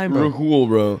single time, bro. Rahul,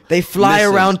 bro. They fly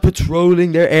around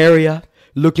patrolling their area,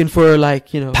 looking for,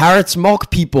 like, you know. Parrots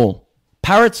mock people.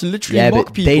 Parrots literally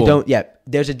mock people. They don't. Yeah,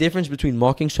 there's a difference between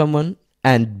mocking someone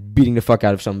and beating the fuck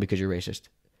out of someone because you're racist.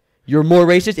 You're more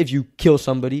racist if you kill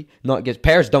somebody, not get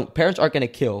parrots. Parrots aren't gonna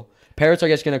kill. Parrots are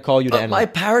just gonna call you the enemy. My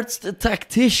parrot's the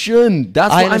tactician.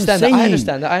 That's what I'm saying. I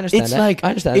understand that.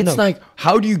 It's like,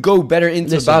 how do you go better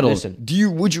into battle?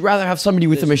 Would you rather have somebody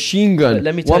with a machine gun?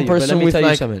 Let me tell you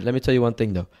something. Let me tell you one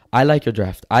thing though. I like your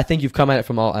draft. I think you've come at it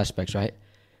from all aspects, right?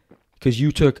 Because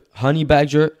you took honey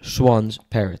badger, swans,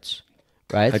 parrots,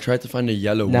 right? I tried to find a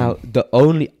yellow one. Now the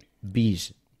only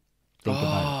bees.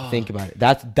 Think about it.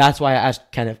 That's why I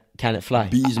asked, can it fly?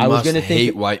 Bees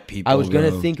hate white people. I was gonna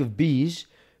think of bees,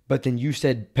 but then you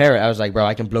said parrot. I was like, bro,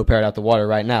 I can blow parrot out the water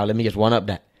right now. Let me just one up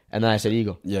that. And then I said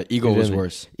eagle. Yeah, eagle was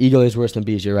worse. Eagle is worse than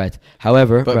bees. You're right.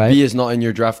 However, but right, bee is not in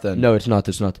your draft then. No, it's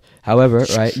not. However,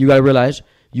 right, you gotta realize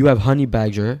you have honey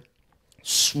badger,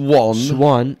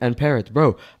 swan, and parrot,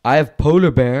 bro. I have polar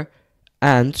bear,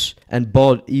 ants, and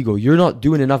bald eagle. You're not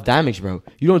doing enough damage, bro.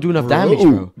 You don't do enough damage,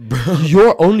 bro.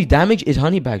 Your only damage is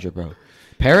honey badger, bro.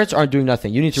 Parrots aren't doing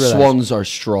nothing. You need to realize. Swans are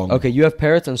strong. Okay, you have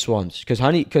parrots and swans. Because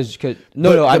I mean,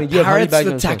 the parrot's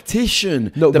the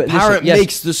tactician. No, the parrot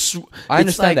makes the. I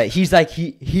understand that.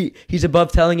 He's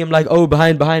above telling him like, oh,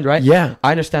 behind, right? Yeah, I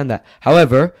understand that.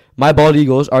 However, my bald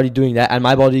eagle is already doing that, and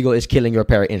my bald eagle is killing your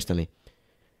parrot instantly.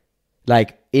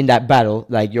 Like in that battle,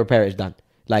 like your parrot is done.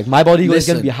 Like my bald eagle is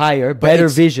going to be higher, better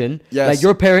vision. Yes, like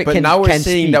your parrot can. But now we're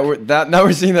saying now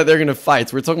we're saying that they're going to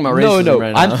fight. We're talking about racism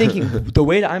right now. I'm thinking the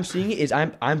way that I'm seeing it is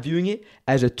I'm viewing it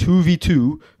as a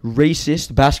 2v2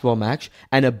 racist basketball match,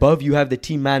 and above you have the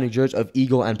team managers of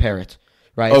eagle and parrot,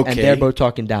 right? Okay. And they're both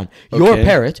talking down. Your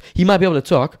parrot, he might be able to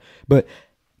talk, but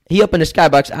he up in the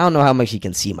skybox. I don't know how much he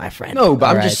can see, my friend. No,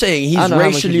 but I'm just saying he's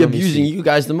racially abusing you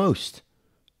guys the most.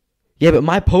 Yeah, but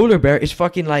my polar bear is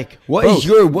fucking like... What is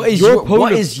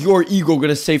your eagle going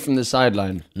to say from the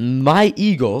sideline? My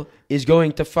eagle is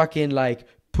going to fucking like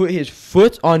put his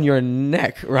foot on your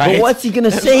neck, right? But what's he going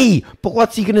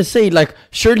to say? Like,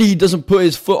 surely he doesn't put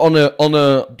his foot on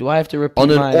a... Do I have to repeat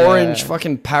on an orange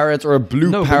fucking parrot or a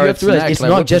blue parrot's neck? It's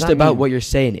not just about what you're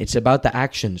saying. It's about the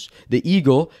actions. The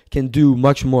eagle can do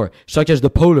much more, such as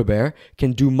the polar bear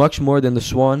can do much more than the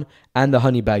swan and the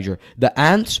honey badger. The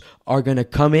ants are going to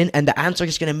come in, and the ants are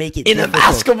just going to make it in difficult. A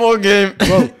basketball game.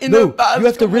 Bro, you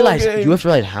have to realize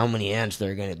how many ants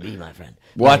there are going to be, my friend.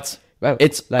 What? Like,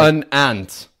 it's like, an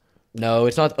ant. No,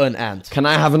 it's not an ant. Can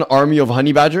I have an army of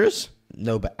honey badgers?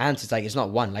 No, but ants, it's not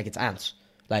one. Like, it's ants.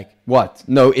 Like what?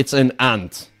 No, it's an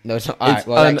ant. No, it's not. It's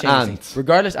an ant.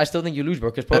 Regardless, I still think you lose, bro.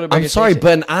 Because polar bear. I'm sorry,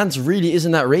 but an ant really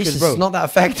isn't that racist. Bro, it's not that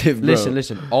effective, bro.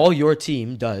 Listen. All your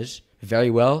team does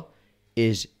very well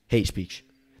is hate speech.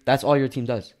 That's all your team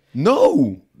does.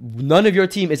 No, none of your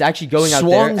team is actually going out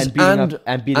there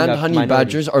and beating up honey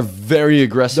badgers are very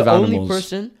aggressive animals. The only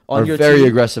person on your very team,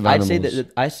 aggressive animals.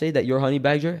 I say that your honey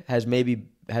badger has maybe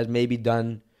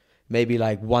done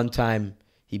like one time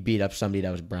he beat up somebody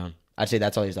that was brown. I'd say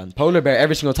that's all he's done. Polar bear,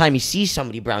 every single time he sees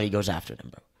somebody brown, he goes after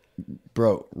them,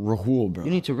 bro. Rahul, bro.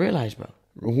 You need to realize, bro.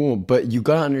 Rahul, but you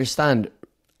gotta understand.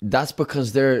 That's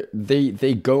because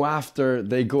they go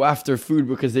after food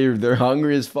because they're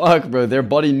hungry as fuck, bro. Their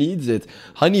body needs it.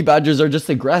 Honey badgers are just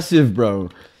aggressive, bro.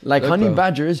 Like, honey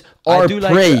badgers are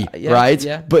prey, right?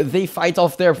 Yeah. But they fight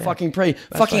off their fucking prey.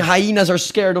 Fucking hyenas are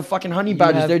scared of fucking honey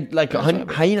badgers. They're like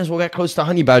hyenas will get close to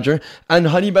honey badger, and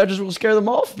honey badgers will scare them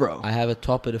off, bro. I have a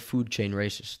top of the food chain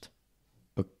racist.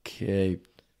 Okay.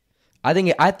 I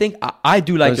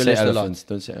do like your list a lot.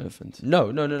 Don't say elephants.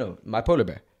 No. My polar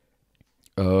bear.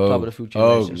 Top of the food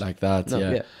chain like that. No,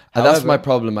 yeah. However, that's my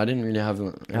problem. I didn't really have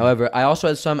them. However, I also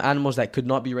had some animals that could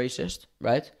not be racist,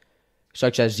 right?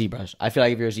 Such as zebras. I feel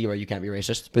like if you're a zebra, you can't be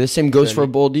racist. But the same goes for a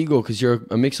bald eagle because you're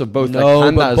a mix of both. No,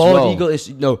 like but bald eagle is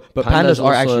But pandas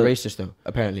are actually racist though.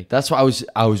 Apparently, that's why I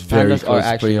was very close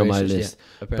to putting on my list.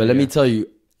 Yeah, but let me tell you,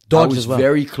 dogs I was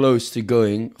very close to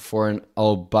going for an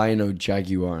albino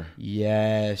jaguar.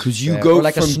 Yes, because you go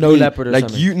like a snow leopard or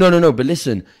something. No. But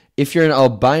listen. If you're an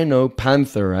albino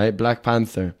panther, right, Black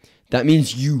Panther, that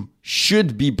means you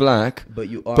should be black, but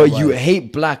you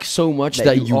hate black so much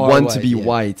that you want to be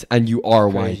white, and you are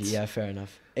white. Yeah, fair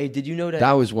enough. Hey, did you know that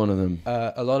that was one of them?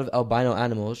 A lot of albino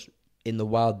animals in the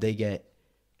wild they get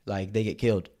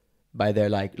killed by their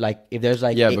like if there's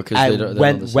like because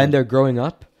they're when they're growing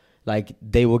up, like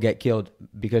they will get killed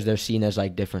because they're seen as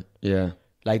like different. Yeah.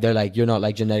 Like they're like, you're not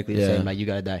like genetically the same, like you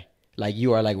gotta die. Like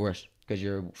you are like worse because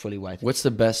you're fully white. What's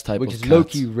the best type Which of is cat?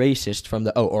 low-key racist from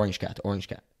the orange cat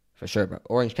for sure, bro.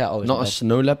 Orange cat always Not the a best.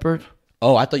 snow leopard?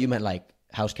 Oh, I thought you meant like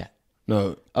house cat.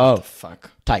 No. Oh, What the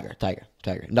fuck. tiger.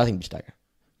 Nothing beats tiger.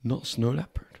 Not snow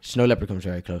leopard. Snow leopard comes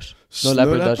very close. Snow Snow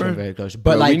leopard does come leopard? very close.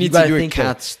 But Bro, like we you need to gotta do a think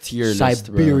cat's tier list,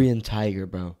 bro. Siberian tiger,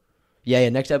 bro. Yeah.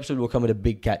 Next episode will come with a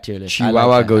big cat tier list.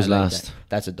 Chihuahua goes last. That.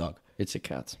 That's a dog. It's a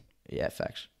cat. Yeah,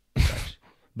 facts.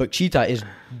 But cheetah is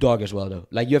dog as well, though.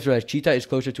 Like you have to realize, cheetah is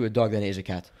closer to a dog than it is a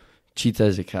cat. Cheetah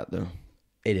is a cat, though.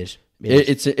 It is.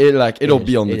 It'll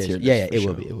be on the tier list. Yeah, it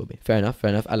will be. It will be. Fair enough.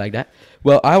 I like that.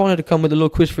 Well, I wanted to come with a little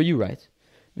quiz for you, right?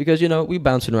 Because we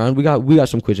bouncing around. We got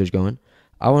some quizzes going.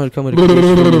 I wanted to come with a quiz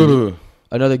for you.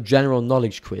 Another general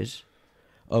knowledge quiz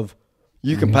of.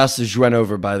 You can pass the Jouen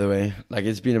over, by the way. Like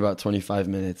it's been about 25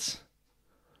 minutes.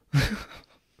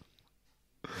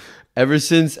 Ever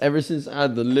since I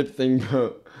had the lip thing,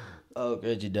 bro. Oh,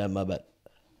 good, you damn, my bad.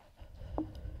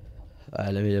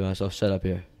 Alright, let me get myself set up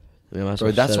here. Bro,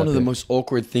 that's one of the most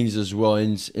awkward things as well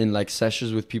in like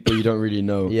sessions with people you don't really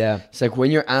know. Yeah. It's like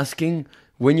when you're asking,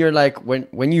 when you're like,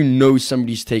 when you know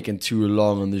somebody's taking too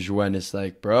long on the Jouen, it's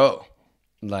like, bro,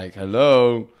 like,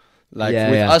 hello. Like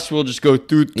with us, we'll just go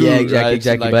through. Yeah, exactly, right?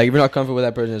 exactly. Like, but like, if you're not comfortable with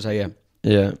that person, it's like, yeah.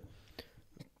 Yeah.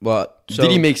 Well, so,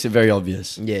 Diddy makes it very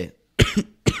obvious. Yeah.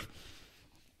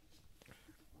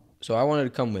 So I wanted to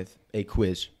come with a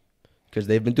quiz because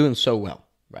they've been doing so well,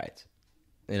 right?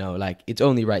 Like it's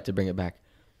only right to bring it back.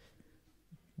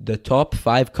 The top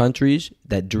 5 countries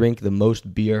that drink the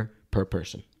most beer per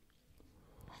person.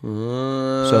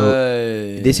 So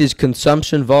this is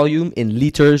consumption volume in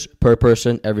liters per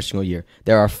person every single year.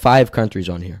 There are 5 countries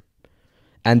on here.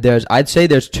 And I'd say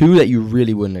there's 2 that you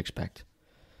really wouldn't expect.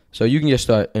 So you can just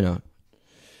start, take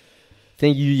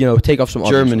off some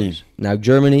Germany. obvious ones. Now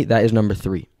Germany, that is number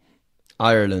 3.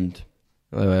 Ireland.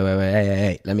 Wait,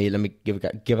 hey. Let me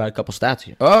give out a couple stats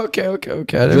here. Okay.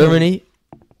 Germany,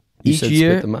 each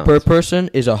year them out. per person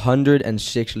is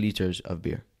 106 liters of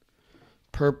beer.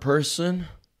 Per person?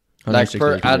 Like 106 per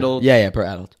liters of beer. adult? Yeah, per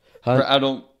adult.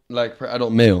 Per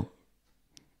adult male?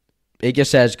 It just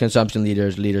says consumption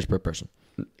liters per person.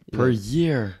 Per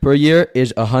year? Per year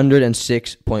is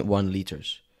 106.1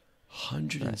 liters.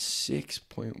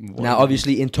 106.1. Now,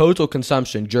 obviously, in total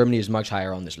consumption, Germany is much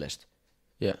higher on this list.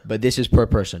 Yeah. But this is per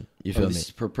person. You feel me? This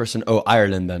is per person. Oh,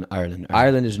 Ireland then.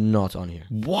 Ireland is not on here.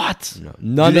 What?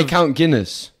 No. Do they count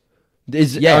Guinness? Are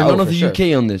none of the sure.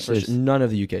 UK on this list? None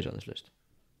of the UK is on this list.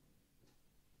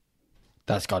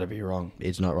 That's got to be wrong.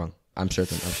 It's not wrong. I'm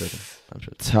certain.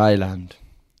 Thailand.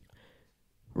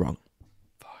 Wrong.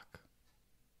 Fuck.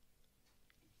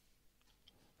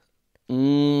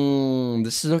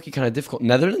 This is looking kind of difficult.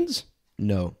 Netherlands?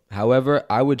 No. However,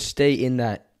 I would stay in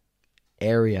that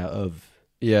area of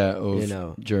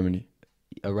Germany.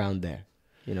 Around there.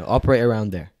 Operate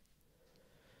around there.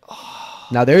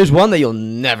 Now, there is one that you'll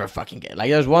never fucking get. Like,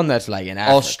 there's one that's like in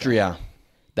Africa. Austria.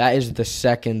 That is the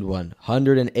second one.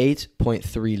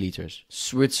 108.3 liters.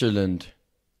 Switzerland.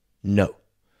 No.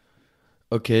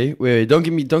 Okay, wait. Don't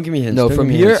give me hints. No, Don't from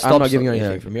give me here, hints. I'm not giving you Yeah.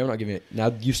 anything. From here, I'm not giving you.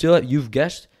 Now, you've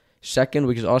guessed second,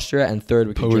 which is Austria, and third,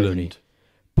 which is Germany.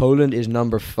 Poland is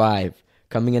number 5,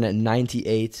 coming in at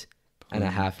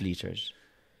 98.5 liters.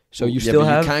 So you still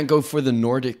have. You can't go for the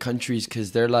Nordic countries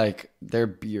because their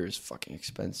beer is fucking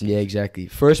expensive. Yeah, exactly.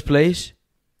 First place.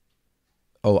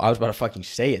 Oh, I was about to fucking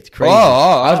say it. Crazy.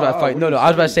 I was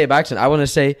about to say it by accident. I want to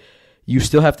say you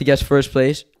still have to guess first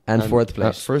place and fourth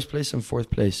place. First place and fourth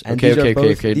place. And Okay. Don't tell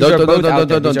me. Don't I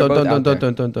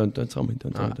tell ain't me.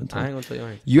 gonna tell you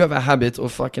anything. You have a habit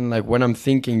of fucking like when I'm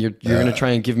thinking you're gonna try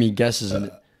and give me guesses and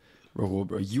Rahul,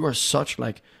 bro, you are such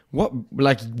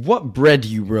what bred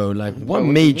you, bro? Like what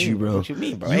made you, bro? What you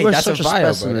mean, bro? You are that's such a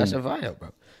bio, specimen. bro. That's a bio, bro.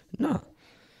 No.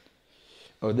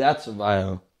 Oh, that's a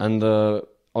bio. And the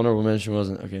honorable mention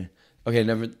wasn't okay. Okay,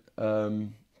 never.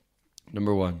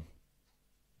 Number 1.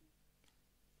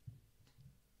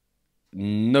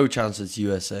 No chance it's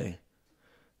USA.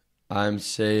 I'm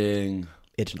saying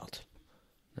It's not.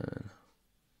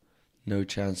 no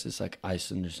chance it's like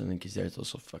Iceland or something because there it's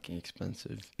also fucking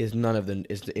expensive. It's none of the.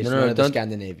 It's No, none of the don't-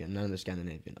 Scandinavian. None of the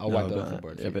Scandinavian. I'll wipe that off the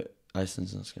board. Yeah, but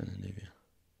Iceland's not Scandinavia.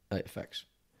 Right, facts.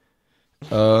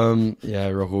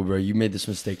 Yeah, Rahul, bro, you made this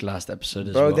mistake last episode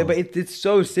as well. But it's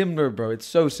so similar, bro. It's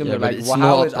so similar. Yeah, but like, it's how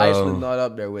not, is Iceland not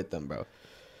up there with them, bro?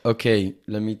 Okay,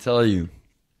 let me tell you.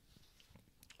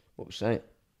 What was saying?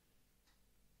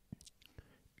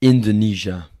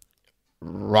 Indonesia.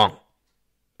 Wrong.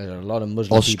 There's a lot of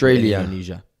Muslim Australia. people in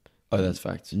Indonesia. Oh, that's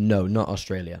facts. No, not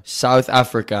Australia. South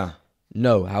Africa.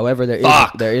 No, however,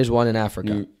 Fuck. there is one in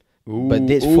Africa. Ooh, But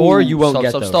this 4 you won't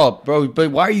get, though. Stop, bro.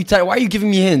 But why are you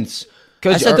giving me hints? I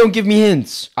 'Cause said don't give me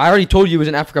hints. I already told you it was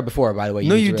in Africa before, by the way.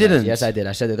 No, need you to realize. didn't. Yes, I did.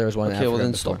 I said that there was one in Okay, Africa well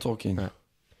then before. stop talking. Right.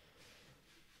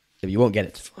 You won't get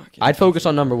it. Fucking I'd focus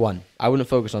on number 1. I wouldn't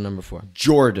focus on number 4.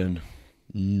 Jordan.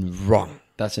 Wrong.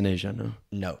 That's in Asia, no?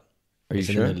 No. Are you It's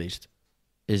in sure? the Middle East.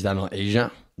 Is that not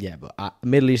Asia? Yeah, but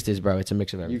Middle East is, bro. It's a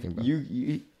mix of everything, bro.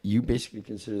 You basically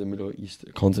consider the Middle East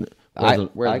a continent. I I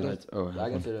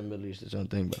consider the Middle East its own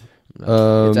thing,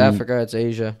 bro. It's Africa. It's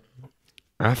Asia.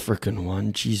 African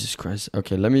one. Jesus Christ.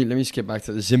 Okay, let me skip back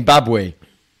to the Zimbabwe.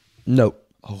 No.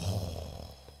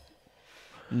 Oh.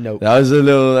 No. That was a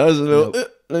little. Nope.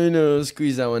 Let me know.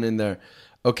 Squeeze that one in there.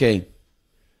 Okay.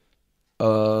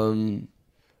 Oh,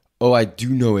 I do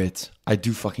know it. I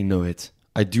do fucking know it.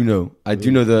 I do know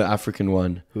the African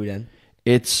one. Who then?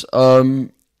 It's If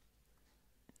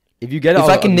you get it, if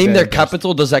I can I'll be name very their impressed.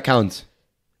 capital, does that count?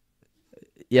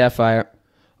 Yeah, fire.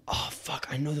 Oh fuck!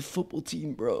 I know the football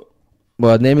team, bro.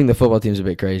 Well, naming the football team is a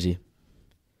bit crazy.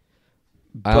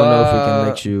 I don't know if we can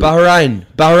let you. Bahrain.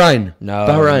 No,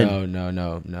 Bahrain. No.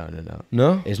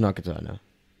 No. It's not Qatar. No.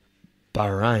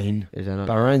 Bahrain. Is that not?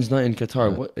 Bahrain's not in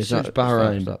Qatar. No, What? it's Search not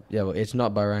Bahrain. Stop. Yeah, well, it's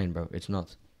not Bahrain, bro. It's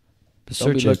not. Don't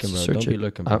Search be it, looking, bro. search Don't it. be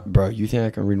looking, bro. Bro, you think I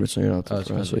can read what's on your laptop? Oh,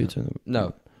 it's I fine, saw you yeah. turn it.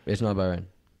 No, it's not Bahrain.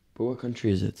 But what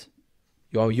country is it?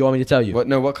 You want me to tell you? What?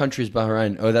 No, what country is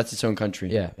Bahrain? Oh, that's its own country.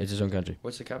 Yeah, it's its own country.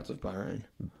 What's the capital of Bahrain?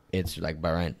 It's like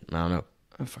Bahrain. I don't know.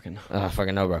 I fucking know. I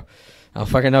fucking know, bro. I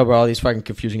fucking know, bro. All these fucking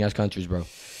confusing ass countries, bro.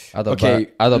 I thought Okay,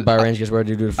 I thought Bahrain's just where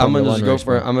to do the Formula 1 race,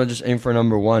 bro. I'm gonna just aim for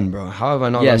number one, bro. How have I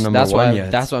not Yes, done number that's one why. yet?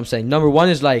 That's what I'm saying. Number 1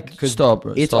 is like because Stop,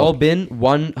 bro. it's Stop. all been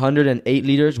 108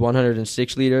 liters,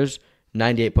 106 liters,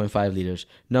 98.5 liters.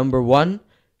 Number 1,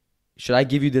 should I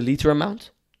give you the liter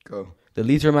amount? Go. The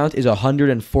liter amount is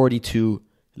 142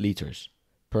 liters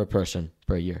per person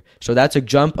per year. So that's a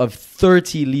jump of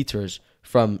 30 liters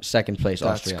from second place,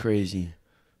 That's Austria. crazy.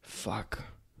 Fuck.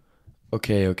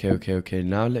 Okay.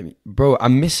 Now let me, bro.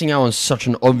 I'm missing out on such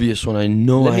an obvious one. I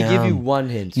know. Let I me give you am. one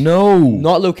hint. No.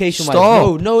 Not location wise.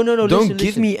 Stop. No. Don't listen, give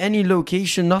listen. me any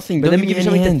location. Nothing. But Don't let me give you any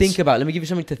something to hints. think about. Let me give you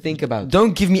something to think about.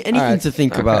 Don't give me anything Alright, to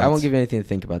think okay, about. I won't give you anything to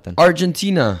think about then.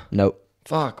 Argentina. No.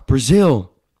 Fuck.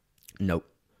 Brazil. No.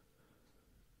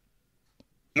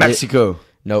 Mexico.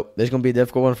 No. This is gonna be a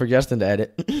difficult one for Justin to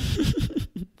edit.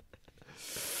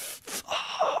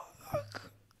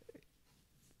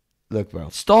 Look, bro.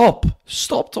 Stop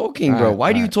talking, bro. Alright,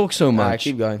 Why do you alright. talk so much? Alright,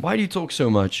 keep going. Why do you talk so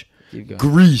much? Keep going.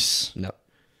 Greece. No.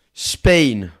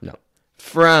 Spain. No.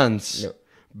 France. No.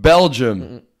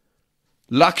 Belgium.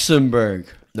 Luxembourg.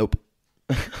 Nope.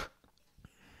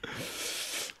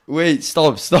 Wait,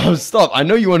 stop. I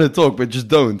know you want to talk, but just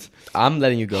don't. I'm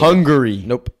letting you go. Hungary.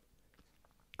 Nope.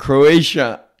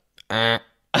 Croatia.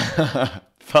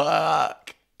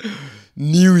 Fuck.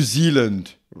 New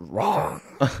Zealand. Wrong.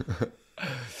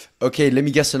 Okay, let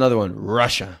me guess another one.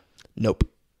 Russia. Nope.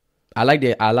 I like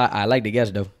the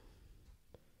guess though.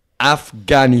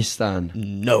 Afghanistan.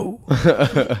 No.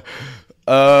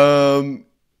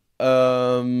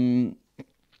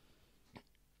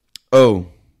 Oh.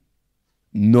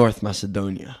 North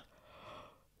Macedonia.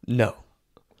 No.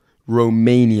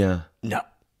 Romania. No.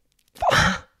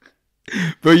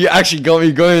 Bro, you actually got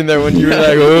me going there when you were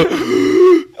like,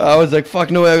 oh. I was like, fuck,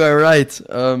 no way I got it right.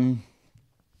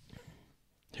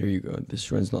 Here you go. This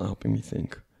one's not helping me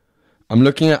think. I'm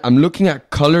looking at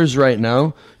colors right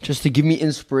now just to give me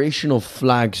inspirational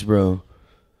flags, bro.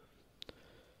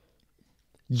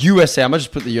 USA. I'm gonna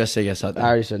just put the USA guess out I there.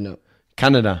 already said no.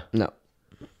 Canada. No.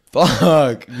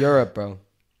 Fuck. Europe, bro.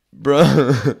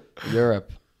 Bro.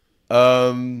 Europe.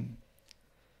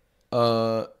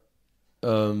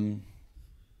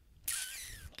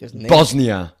 Just name it.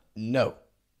 Bosnia. No.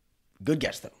 Good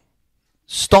guess though.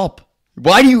 Stop.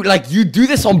 Why do you do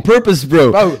this on purpose,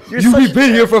 bro? Bro, you've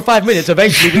been here for 5 minutes.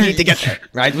 Eventually, we need to get there,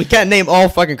 right? We can't name all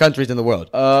fucking countries in the world.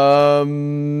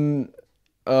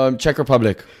 Czech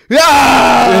Republic. Yeah!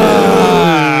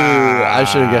 I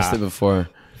should have guessed it before.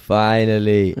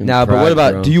 Finally. In Now, but Prague, what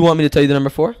about? bro. Do you want me to tell you the number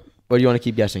 4, or do you want to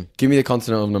keep guessing? Give me the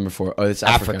continent of number 4. Oh, it's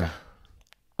Africa.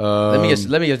 Let me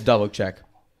just double check.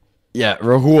 Yeah,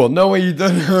 Rahul. No way you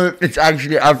don't know if it's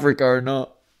actually Africa or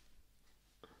not.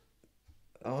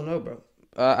 I don't know, bro.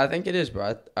 I think it is,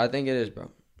 bro. I think it is, bro.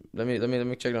 Let me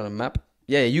check it on a map.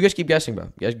 Yeah, you guys keep guessing,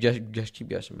 bro. Just keep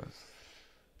guessing, bro.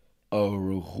 Oh,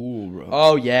 Rahul, bro.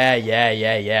 Oh yeah.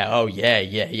 Oh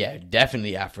yeah.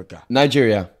 Definitely Africa.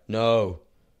 Nigeria. No.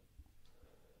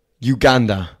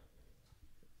 Uganda.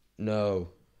 No.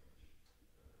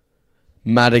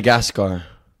 Madagascar.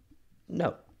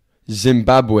 No.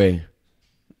 Zimbabwe.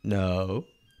 No.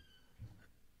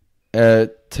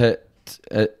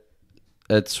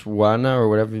 Etswana or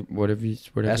whatever.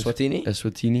 Eswatini?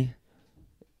 Eswatini.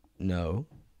 No.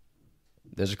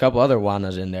 There's a couple other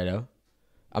Wanas in there though.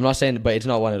 I'm not saying, but it's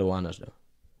not one of the Wanas though.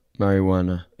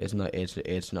 Marijuana. It's not.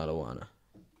 It's not a Wana.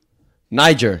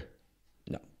 Niger.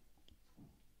 No.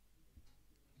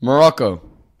 Morocco.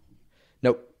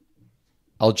 Nope.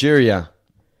 Algeria.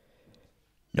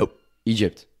 Nope.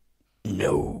 Egypt.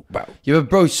 No, bro. Yeah, but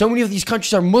bro, so many of these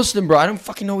countries are Muslim, bro. I don't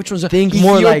fucking know which ones are. Think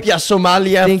Ethiopia, more like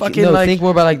Somalia, think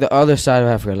more about like the other side of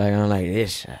Africa, like on like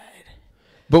this side.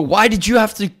 But why did you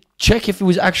have to check if it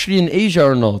was actually in Asia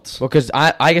or not? Well, because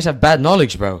I guess I have bad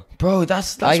knowledge, bro. Bro,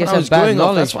 that's I guess what I was bad going off.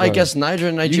 knowledge, That's why I bro. guess Niger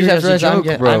and You Nigeria is a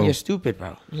joke, bro. I'm just stupid,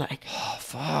 bro. Like, Oh,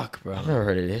 fuck, bro. I've never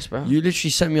heard of this, bro. You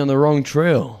literally sent me on the wrong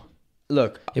trail.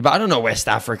 Look, Yeah, but I don't know West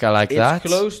Africa like it's that.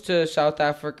 close to South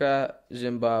Africa,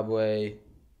 Zimbabwe,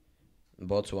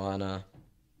 Botswana,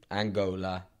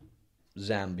 Angola,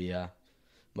 Zambia,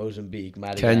 Mozambique,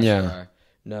 Madagascar. Kenya.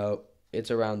 No,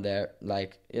 it's around there.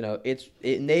 Like, you know, it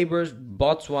neighbors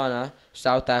Botswana,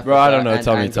 South Africa. Bro, I don't know. and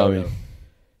Tell Angola. me.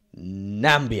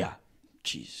 Nambia.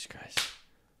 Jesus Christ.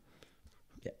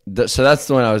 Yeah. So that's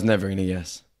the one I was never going to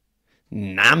guess.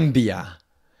 Nambia.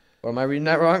 Or am I reading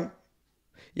that wrong?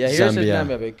 Yeah, here it says Zambia.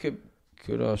 Nambia, but it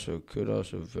could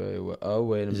also very well. Oh,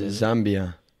 wait a minute.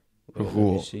 Zambia. Wait, let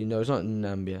Rahul. me see. No, it's not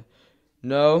Nambia.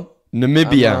 No. I'm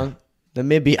Namibia. wrong.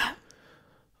 Namibia.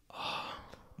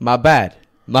 My bad.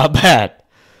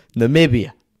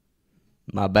 Namibia.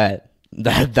 My bad.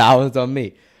 That one's on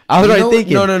me. I was already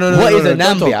thinking, No. what is a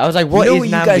don't talk. Nambia? I was like, what you know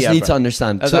is what Nambia, you guys need bro? to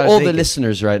understand? That's To what I was all the thinking.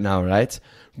 listeners right now, right?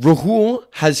 Rahul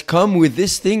has come with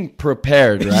this thing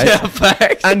prepared, right? Yeah,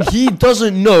 facts. And he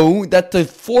doesn't know that the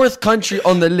fourth country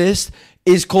on the list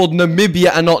is called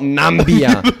Namibia and not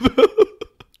Nambia.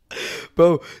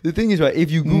 Bro, the thing is, right,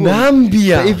 if you Google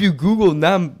Nambia. if you Google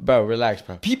bro, relax,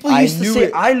 bro. People used to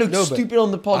say I look but stupid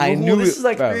on the pod. I Rahul, knew this it, is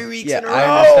like bro. 3 weeks yeah, in a row.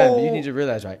 I understand, but you need to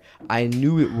realize, right? I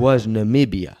knew it was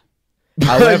Namibia.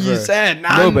 You said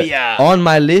No, but Nambia. on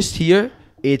my list here,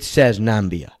 it says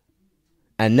Nambia.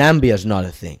 And Nambia is not a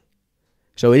thing.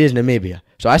 So it is Namibia.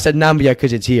 So I said Nambia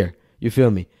because it's here. You feel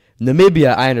me?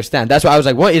 Namibia, I understand. That's why I was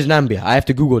like, what is Nambia? I have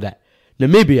to Google that.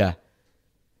 Namibia,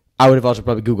 I would have also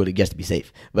probably Googled it just to be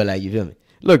safe. But like, you feel me?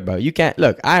 Look, bro, you can't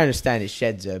look. I understand it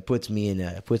sheds puts me in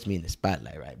the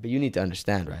spotlight, right? But you need to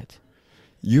understand, right?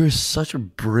 You're such a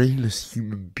brainless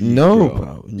human being. No,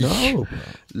 bro. No, bro.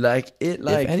 Like it.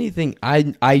 Like If anything,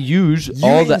 I use you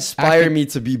all the inspire me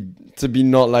to be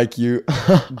not like you.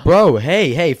 Bro,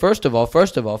 hey. First of all,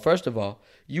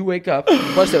 you wake up.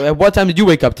 At what time did you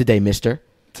wake up today, Mister?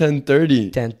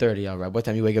 10:30. 10:30. All right. What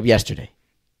time you wake up yesterday?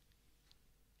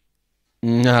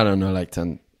 I don't know, like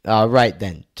 10. All right,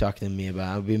 then. Talk to me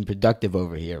about. I'm being productive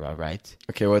over here. All right.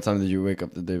 Okay, what time did you wake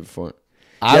up the day before?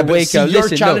 I wake up. Your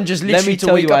Listen, challenge no, is let literally me to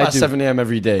tell wake you up I at do. 7 a.m.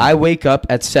 every day. I wake up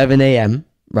at 7 a.m.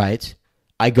 Right.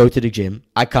 I go to the gym.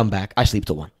 I come back. I sleep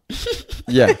till 1.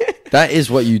 Yeah, that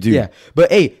is what you do. Yeah.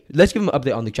 But hey, let's give them an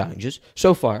update on the challenges.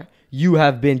 So far, you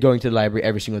have been going to the library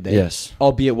every single day. Yes.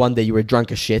 Albeit one day you were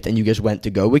drunk as shit and you just went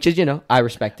to go, which is, I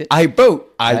respect it. I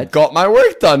Right. got my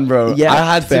work done, bro. Yeah,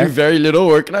 I had fair. to do very little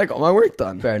work and I got my work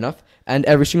done. Fair enough. And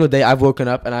every single day I've woken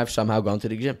up and I've somehow gone to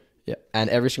the gym. Yeah. And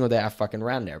every single day I fucking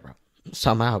ran there, bro.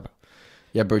 Somehow, bro.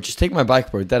 Yeah, bro, just take my bike,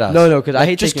 bro. Deadass. No, because I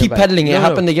hate just taking keep a bike. pedaling. It No.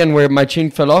 happened again where my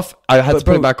chain fell off. I had to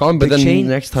put it back on, but the then chain,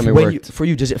 next time it when worked. for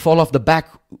you, does it fall off the back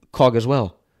cog as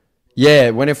well? Yeah,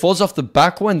 when it falls off the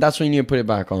back one, that's when you need to put it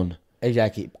back on.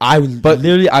 Exactly. I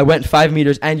went 5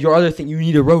 meters, and your other thing, you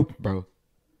need a rope, bro.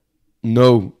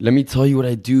 No, let me tell you what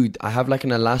I do. I have like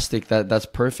an elastic that's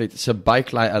perfect. It's a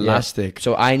bike light elastic.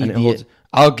 So I And need it holds-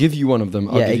 I'll give you one of them.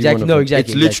 I'll Yeah, give you exactly. one of No, them.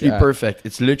 exactly, It's literally exactly. perfect.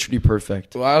 It's literally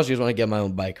perfect. Well, I also just want to get my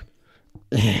own bike.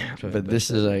 Yeah, but this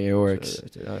is like it works.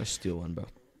 I'll steal one, bro.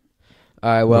 All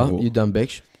right, well, Rahul. you done,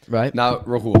 bitch, right? Now,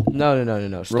 Rahul. No.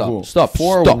 Rahul. Stop.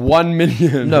 For Stop. 1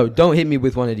 million. No, don't hit me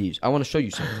with one of these. I want to show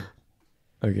you something.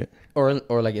 Okay, Or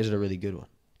like, is it a really good one?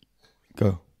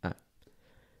 go.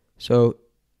 So,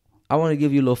 I want to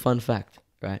give you a little fun fact,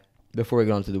 right? Before we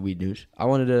get on to the weed news, I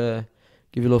wanted to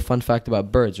give you a little fun fact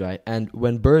about birds, right? And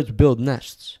when birds build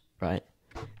nests, right,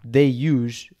 they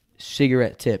use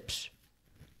cigarette tips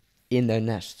in their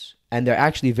nests, and they're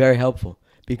actually very helpful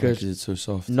because It's so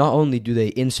soft. not only do they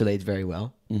insulate very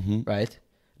well, Mm-hmm. right?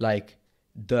 Like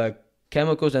the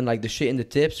chemicals and like the shit in the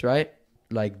tips, right?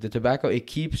 Like the tobacco, it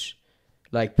keeps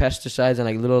like pesticides and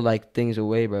like little like things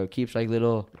away, bro. It keeps like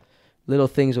little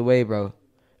things away, bro.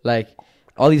 Like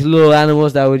all these little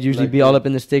animals that would usually Like be all up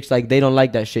in the sticks, like they don't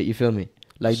like that shit. You feel me?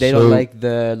 Like they don't like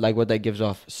the what that gives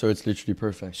off. So it's literally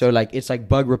perfect. So like it's like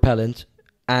bug repellent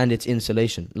and it's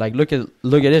insulation. Like look at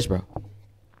this, bro.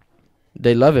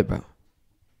 They love it, bro.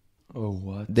 Oh,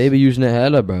 what? They be using it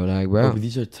hella, bro. Like, bro. Oh, but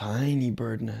these are tiny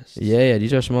bird nests. Yeah,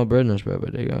 these are small bird nests, bro.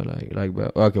 But they got like,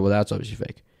 bro. Okay, well that's obviously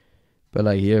fake. But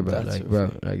like here, bro, That's like, so bro,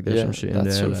 fake. like there's some shit in there.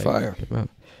 That's so like, fire. Bro.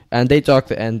 And they talk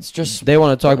to, and It's just they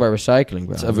want to talk about recycling,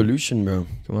 bro. It's evolution, bro.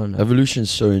 Come on, now. Evolution's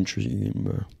so interesting,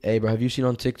 bro. Hey, bro, have you seen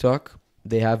on TikTok?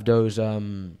 They have those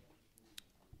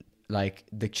like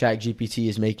the Chat GPT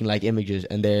is making like images,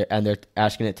 and they're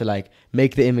asking it to like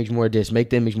make the image more this, make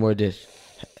the image more this.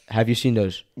 Have you seen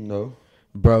those? No.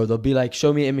 Bro, they'll be like,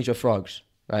 show me an image of frogs,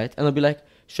 right? And they'll be like,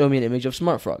 show me an image of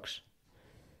smart frogs.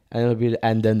 And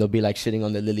then they'll be like sitting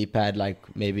on the lily pad, like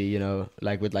maybe, you know,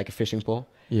 like with like a fishing pole.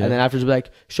 Yeah. And then afterwards, they'll be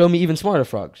like, show me even smarter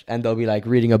frogs. And they'll be like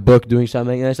reading a book, doing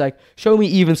something. And it's like, show me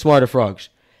even smarter frogs.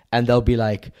 And they'll be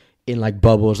like in like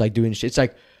bubbles, like doing shit. It's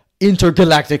like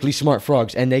intergalactically smart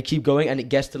frogs. And they keep going and it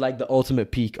gets to like the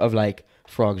ultimate peak of like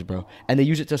frogs, bro. And they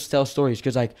use it to tell stories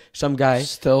because like some guy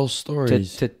tell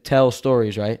stories to tell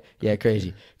stories, right? Yeah,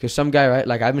 crazy. Because some guy, right?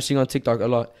 Like I've been seeing on TikTok a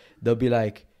lot. They'll be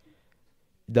like,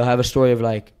 they'll have a story of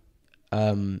like,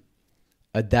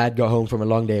 a dad got home from a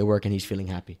long day at work and he's feeling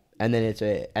happy, and then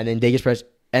they just press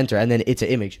enter and then it's an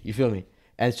image. You feel me?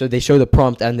 And so they show the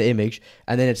prompt and the image,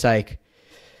 and then it's like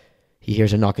he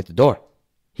hears a knock at the door.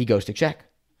 He goes to check.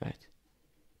 Right?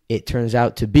 It turns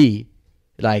out to be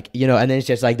like, you know, and then it's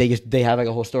just like they have like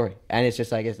a whole story, and it's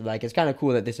just like it's kind of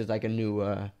cool that this is like a new.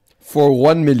 For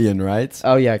 1 million, right?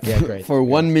 Oh yeah, great. For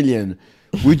 1 million,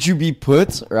 would you be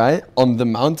put right on the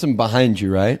mountain behind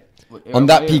you, right? On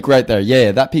that peak right there.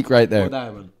 Yeah, that peak right there. Oh,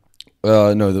 that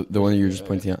one. No, the one you were just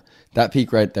pointing out. That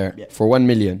peak right there. Yeah. For 1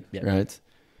 million, Yeah. right?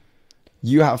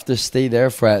 You have to stay there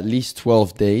for at least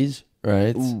 12 days,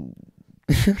 right? Ooh.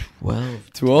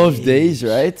 12 days,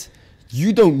 right?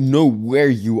 You don't know where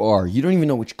you are. You don't even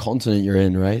know which continent you're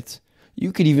in, right?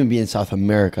 You could even be in South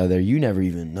America there. You never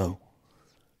even know,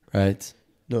 right?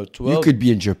 No, 12. You could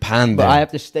be in Japan But there I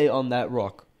have to stay on that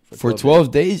rock for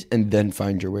 12 days and then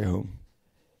find your way home.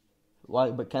 Why?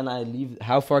 But can I leave?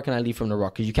 How far can I leave from the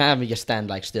rock? Because you can't have me just stand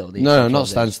like still. No, not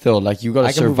stand still. Like you gotta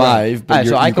I can move survive, around. but Alright,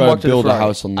 so I you can gotta walk to the build a Ferrari.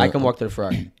 house on the. I can walk to the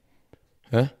Ferrari.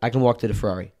 Huh? I can walk to the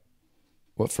Ferrari.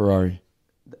 What Ferrari?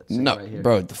 No, right here.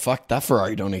 bro, the fuck, that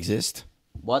Ferrari don't exist.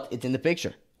 What? It's in the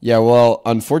picture. Yeah, well,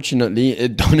 unfortunately,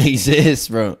 it don't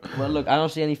exist, bro. Well, look, I don't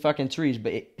see any fucking trees,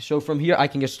 but so from here I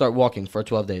can just start walking for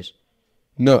 12 days.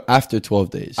 No, after 12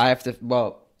 days. I have to.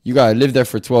 Well, You gotta live there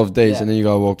for 12 days Yeah. and then you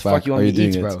gotta walk back. fuck you want Are me you to doing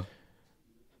eat, it? bro?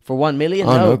 For 1 million?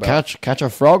 Oh No, no, bro. catch a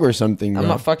frog or something, bro. I'm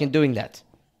not fucking doing that.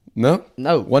 No?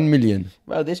 No, 1 million.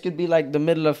 bro. This could be like the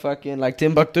middle of fucking like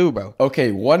Timbuktu, bro.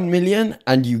 Okay, 1 million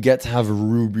and you get to have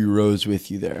Ruby Rose with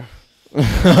you there.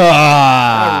 Alright,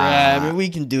 I mean we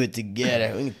can do it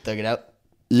together. We can thug it out.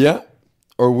 Yeah?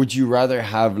 Or would you rather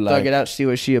have Thug like it out. See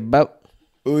what she about.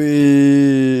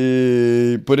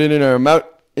 we put it in our mouth?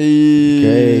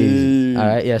 Crazy. All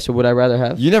right, yeah. So would I rather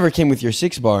have? You never came with your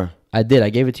 6-bar. I did. I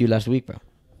gave it to you last week, bro.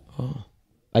 Oh.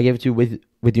 I gave it to you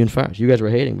with you and Fires. You guys were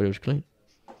hating, but it was clean.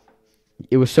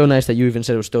 It was so nice that you even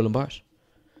said it was stolen bars.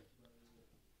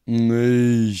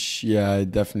 Yeah, I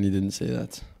definitely didn't say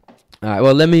that. All right.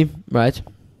 Well, let me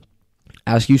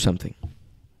ask you something.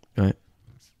 All right.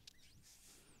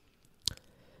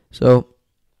 So,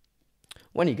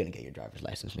 when are you gonna get your driver's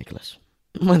license, Nicolas?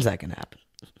 When's that gonna happen?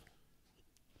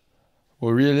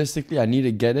 Well, realistically, I need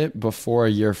to get it before a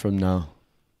year from now.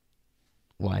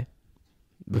 Why?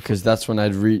 Because that's when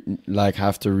I'd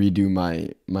have to redo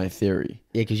my theory.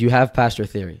 Yeah, because you have passed your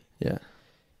theory, Yeah,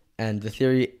 and the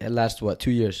theory lasts what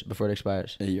 2 years before it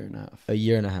expires. a year and a half. A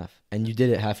year and a half, and you did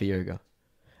it half a year ago.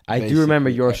 I do Basically, remember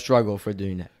your yeah. struggle for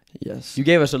doing that. Yes. You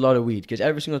gave us a lot of weed because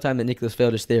every single time that Nicolas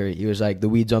failed his theory, he was like, "The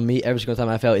weed's on me." Every single time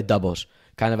I fail, it doubles,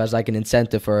 kind of as like an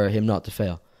incentive for him not to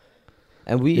fail.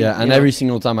 And we, Yeah, you and know, every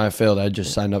single time I failed, I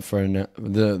just signed up for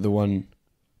the one.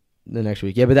 the next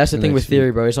week. Yeah, but that's the The thing with next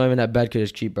theory, bro. It's not even that bad because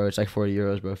it's cheap, bro. It's like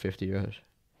 €40, bro, €50.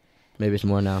 Maybe it's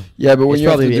more now. Yeah, but when It's you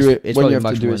have to probably- do it's it, when probably you have to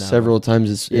much do more it now, several times,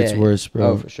 it's Yeah, worse,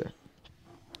 bro. Oh, for sure.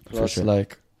 Plus, sure.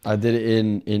 like I did it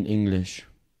in English.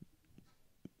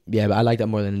 Yeah, but I like that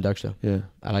more than in Dutch, though. Yeah.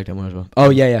 I like that more as well. Oh,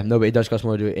 yeah. No, but it does cost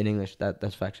more to do it in English.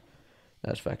 That's facts.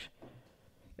 That's facts.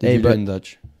 Did Hey, you do it but in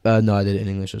Dutch? no, I did it in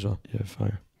English as well. Yeah,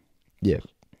 fire. Yeah.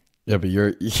 Yeah, but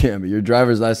your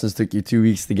driver's license took you 2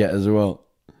 weeks to get as well.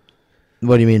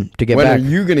 What do you mean to get When back? are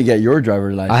you gonna get your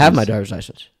driver's license? I have my driver's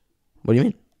license. What do you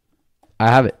mean? I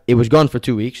have it. It was gone for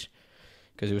 2 weeks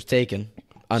because it was taken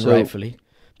unrightfully,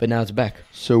 but now it's back.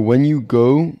 So when you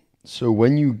go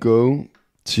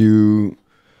to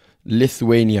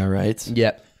Lithuania, right?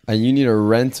 Yeah. And you need to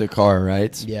rent a car,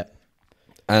 right? Yeah.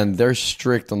 And they're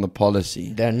strict on the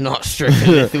policy. They're not strict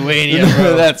in Lithuania,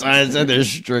 bro. That's why I said they're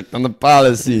strict on the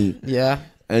policy. Yeah.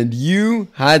 And you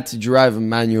had to drive a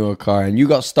manual car, and you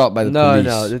got stopped by the police.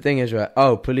 No. The thing is, right?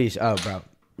 Oh, police. Oh, bro.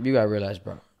 You gotta realize,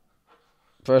 bro.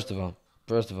 First of all,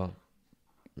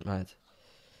 right?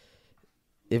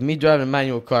 If me driving a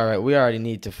manual car, right, we already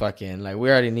need to fucking, you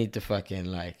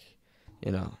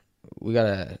know, we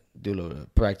gotta do a little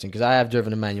practicing. Because I have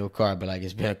driven a manual car, but, like,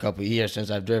 it's been a couple of years since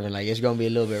I've driven. Like, it's gonna be a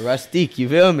little bit rustic, you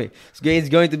feel me? It's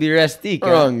going to be rustic.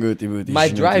 Right? My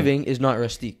driving is not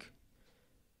rustic.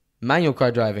 Manual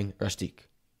car driving, rustic.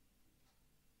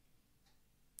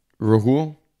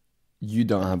 Rahul, you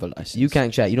don't have a license. You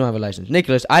can't chat. You don't have a license.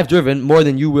 Nicolas, I've driven more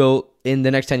than you will in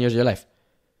the next 10 years of your life.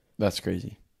 That's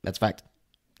crazy. That's fact.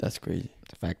 That's crazy.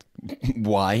 That's a fact.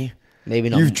 Why? Maybe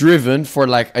not. You've driven for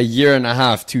like a year and a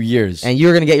half, 2 years. And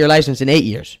you're going to get your license in 8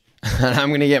 years. And I'm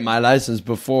going to get my license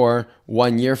before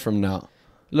 1 year from now.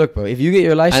 Look, bro, if you get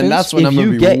your license... And that's when I'm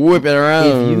going to be whipping around.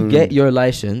 If you get your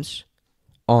license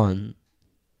on...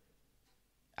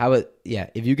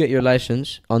 if you get your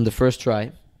license on the first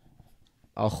try,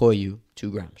 I'll show you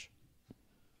 2 grams.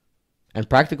 And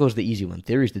practical is the easy one.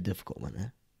 Theory is the difficult one, eh?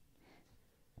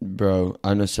 Bro,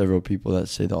 I know several people that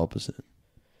say the opposite.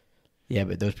 Yeah,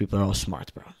 but those people are all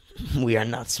smart, bro. We are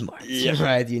not smart. Yeah.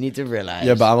 Right? You need to realize.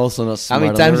 Yeah, but I'm also not smart. How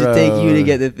many times did it take you to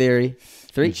get the theory?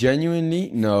 3? Genuinely?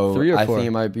 No. 3 or 4? I think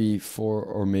it might be 4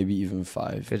 or maybe even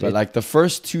 5. But like the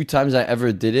first 2 times I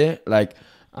ever did it, like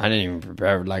I didn't even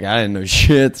prepare. Like I didn't know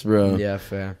shit, bro. Yeah,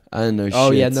 fair. I didn't know shit.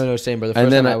 Oh, yeah, no, same, bro. The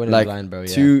first time I went in blind, bro.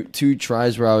 Yeah. Two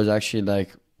tries where I was actually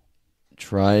like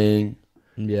trying.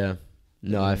 Yeah.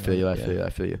 No, I feel you. I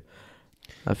feel you.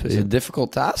 It's a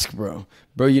difficult task, bro.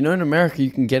 Bro, you know in America you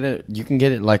can get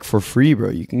it like for free, bro.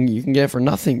 You can get it for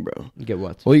nothing, bro. Get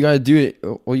what? All you gotta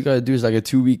do is like a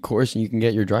 2-week course and you can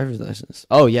get your driver's license.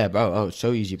 Oh yeah, bro. Oh,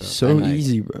 so easy, bro. So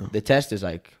easy, bro. The test is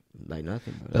like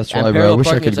nothing, bro. That's why, bro. I wish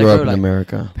I could grow up in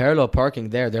America. Parallel parking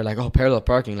there, they're like, oh, parallel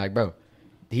parking, like, bro.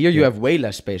 Here you have way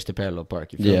less space to parallel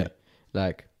park. You feel me?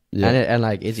 Like, and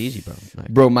like it's easy, bro. Like,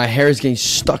 bro, my hair is getting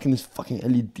stuck in this fucking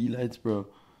LED lights, bro.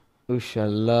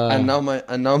 Ushallah.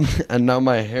 And now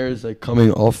my hair is like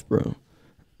coming off, bro.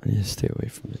 I need to stay away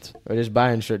from it. Bro, this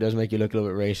Bayern shirt does make you look a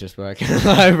little bit racist, bro. I can't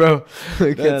lie, bro.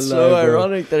 That's so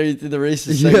ironic that you did the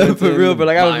racist thing. Yeah, for real. But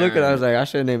like, I was looking, I was like, I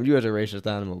should have named you as a racist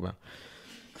animal, bro.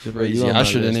 I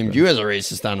should have named you as a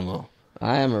racist animal.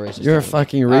 I am a racist. You're a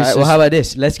fucking racist. Right, well, how about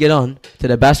this? Let's get on to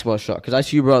the basketball shot. Because I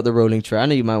see you brought the rolling tray. I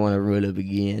know you might want to roll up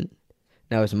again.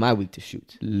 Now it's my week to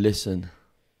shoot. Listen.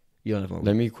 You don't have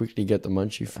Let me quickly get the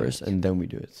munchie first, and then we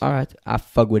do it. All right. I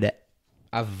fuck with it.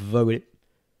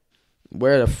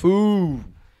 Where the food?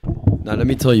 Now, let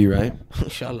me tell you, right?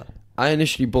 Inshallah. I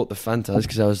initially bought the Fantas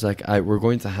because I was like, we're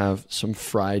going to have some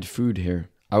fried food here.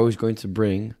 I was going to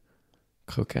bring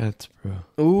croquettes,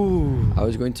 bro. Ooh. I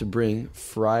was going to bring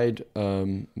fried, what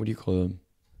do you call them?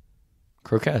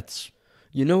 Croquettes.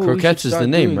 You know what croquettes is the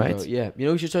name, right? Bro? Yeah. You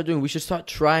know what we should start doing? We should start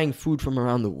trying food from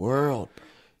around the world.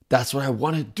 That's what I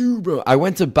want to do, bro. I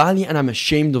went to Bali and I'm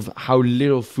ashamed of how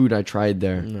little food I tried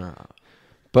there. No.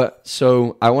 But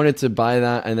so I wanted to buy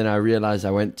that and then I realized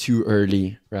I went too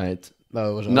early, right?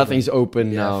 Oh, it was Nothing's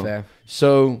open now. Fair.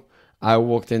 So I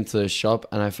walked into the shop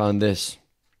and I found this.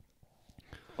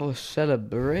 Oh,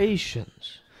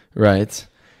 celebrations. Right.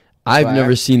 I've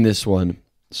never seen this one.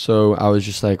 So I was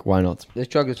just like, why not? There's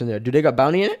chocolates in there. Do they got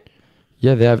bounty in it?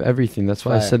 Yeah, they have everything. That's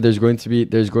why I said there's going to be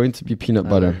peanut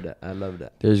butter. I love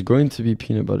that. There's going to be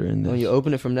peanut butter in this. When you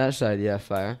open it from that side, yeah,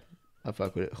 fire. I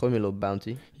fuck with it. Got me a little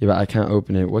bounty. Yeah, but I can't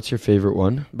open it. What's your favorite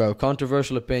one? Bro,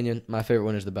 controversial opinion. My favorite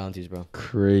one is the bounties, bro.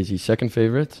 Crazy. Second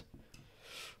favorite?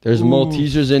 There's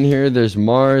Maltesers in here. There's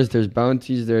Mars. There's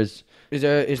bounties. Is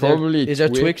there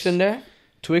Twix in there?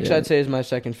 Twix, I'd say, is my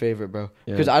second favorite, bro.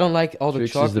 Because I don't like all the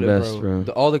Twix chocolate, is the best, bro.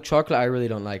 All the chocolate I really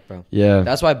don't like, bro. Yeah.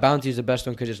 That's why Bounty is the best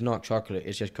one, because it's not chocolate.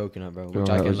 It's just coconut, bro. Which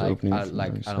I can like.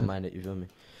 I don't mind it, you feel me?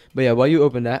 But yeah, while you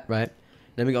open that, right,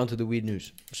 let me get on to the weed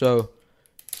news. So,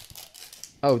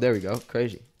 oh, there we go.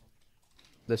 Crazy.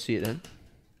 Let's see it then.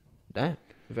 Damn.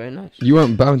 Very nice. You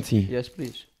want Bounty? Yes,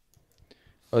 please.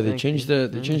 Oh, they changed the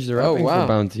wrapping for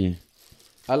Bounty.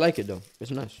 I like it though. It's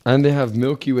nice. And they have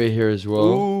Milky Way here as well.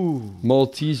 Ooh.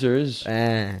 Maltesers.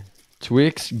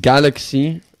 Twix.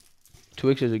 Galaxy.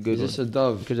 Twix is a good one. Is this a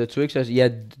Dove? Because the Twix has... Yeah,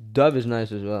 Dove is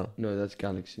nice as well. No, that's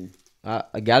Galaxy.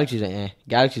 Galaxy's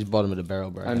Galaxy's bottom of the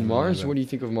barrel, bro. And Mars? What do you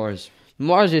think of Mars?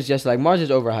 Mars is just like Mars is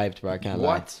overhyped, bro. I can't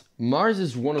lie. What? Mars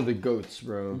is one of the goats,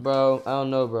 bro. Bro, I don't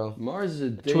know, bro. Mars is a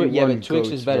day Yeah, one but Twix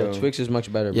goat, is better. bro. Twix is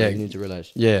much better, bro. Yeah. You need to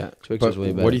realize. Yeah, Twix but is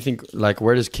way better. what do you think? Like,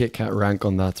 where does Kit Kat rank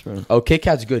on that, bro? Oh, Kit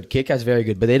Kat's good. Kit Kat's very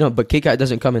good, but they don't. But Kit Kat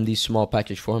doesn't come in these small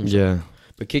package forms. Yeah.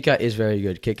 But Kit Kat is very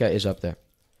good. Kit Kat is up there.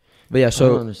 But yeah, I don't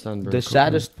so understand, bro. the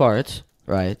saddest part,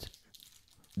 right?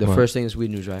 The What? first thing is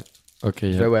weed news, right?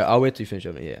 Okay, So yeah. wait, I'll wait till you finish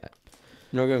up. Yeah.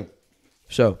 No, go.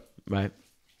 So, right.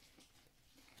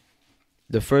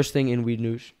 The first thing in weed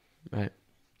news, right?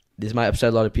 This might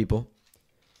upset a lot of people.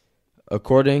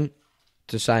 According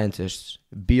to scientists,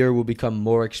 beer will become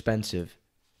more expensive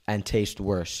and taste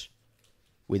worse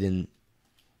within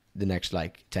the next,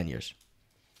 10 years.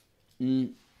 The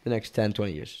next 10,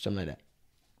 20 years, something like that.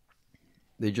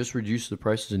 They just reduced the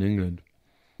prices in England.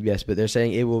 Yes, but they're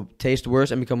saying it will taste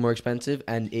worse and become more expensive,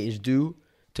 and it is due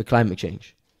to climate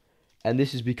change. And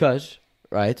this is because,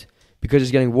 right? Because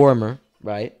it's getting warmer,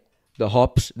 right? The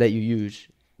hops that you use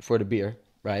for the beer,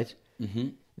 right? Mm-hmm.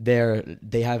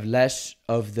 They have less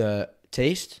of the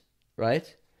taste,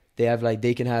 right?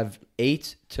 They can have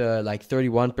 8 to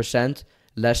 31%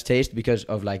 less taste because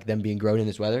of them being grown in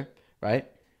this weather, right?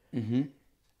 Mm-hmm.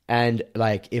 And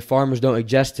if farmers don't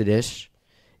adjust to this,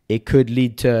 it could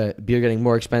lead to beer getting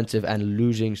more expensive and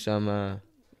losing some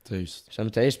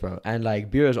taste, bro.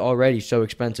 And beer is already so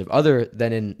expensive, other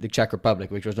than in the Czech Republic,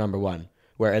 which was number 1,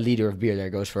 where a liter of beer there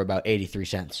goes for about 83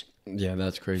 cents. Yeah,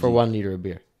 that's crazy. For 1 liter of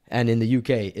beer. And in the UK,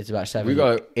 it's about 7.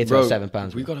 About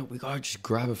 £7. We gotta just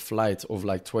grab a flight of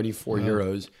 24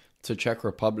 euros to Czech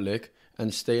Republic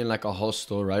and stay in a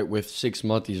hostel, right, with 6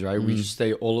 mutties, right? We just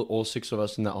stay all 6 of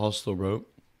us in that hostel, bro.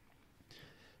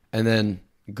 And then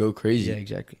go crazy. Yeah,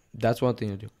 exactly. That's one thing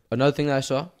to do. Another thing that I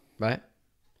saw, right,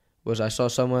 was I saw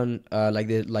someone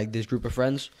this group of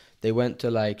friends. They went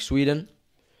to Sweden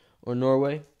or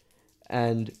Norway,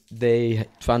 and they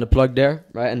found a plug there,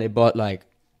 right? And they bought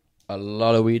a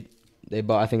lot of weed. They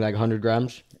bought I think 100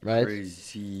 grams, right?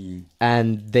 Crazy.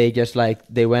 And they just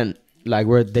they went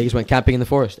they just went camping in the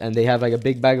forest, and they have a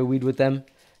big bag of weed with them,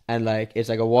 and it's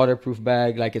a waterproof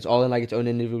bag, it's all in its own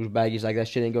individual bag. He's that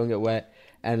shit ain't gonna get wet,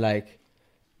 and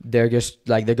they're just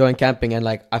they're going camping, and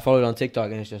I followed it on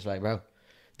TikTok, and it's just bro,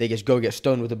 they just go get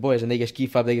stoned with the boys, and they just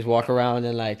keep up, they just walk around,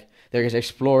 and they're just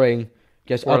exploring,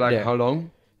 just Or up there. how long?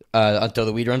 Until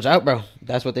the weed runs out, bro.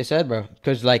 That's what they said, bro.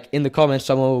 Because in the comments,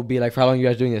 someone will be for how long are you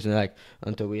guys doing this? And they're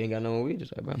until we ain't got no more weed.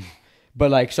 Just bro.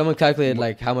 But someone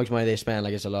calculated how much money they spent.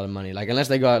 It's a lot of money. Unless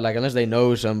they got unless they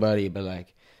know somebody, but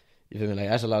you feel me?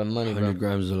 That's a lot of money, 100 bro.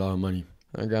 grams is a lot of money.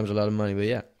 100 grams is a lot of money, but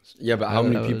yeah. Yeah, but how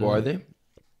many people are they?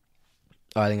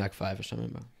 Oh, I think 5 or something,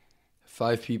 bro.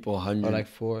 5 people, 100. Or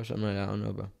 4 or something like that. I don't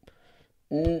know,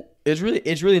 bro. It's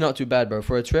really not too bad, bro,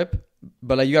 for a trip.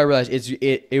 But you gotta realize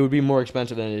it would be more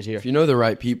expensive than it is here. If you know the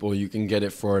right people, you can get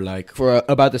it for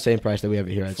about the same price that we have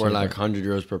it here. I'd for say, 100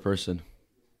 euros per person.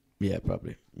 Yeah,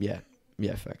 probably. Yeah,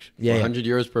 facts. Yeah, 100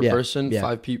 euros per person, yeah.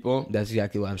 5 people. That's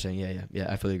exactly what I'm saying.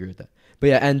 Yeah. I fully agree with that. But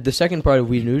yeah, and the second part of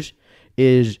weed news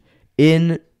is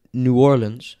in New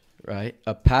Orleans, right?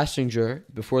 A passenger,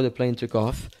 before the plane took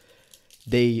off,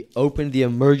 they opened the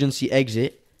emergency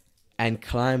exit and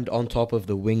climbed on top of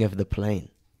the wing of the plane.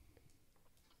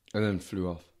 And then flew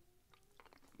off.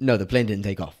 No, the plane didn't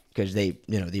take off because the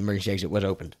emergency exit was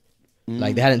opened.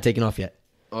 They hadn't taken off yet.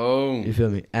 Oh. You feel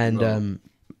me? And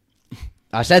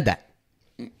I said that.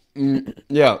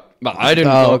 Yeah, but I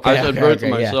didn't Oh, know. okay, I said okay, bro okay, to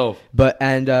myself.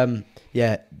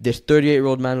 Yeah. But this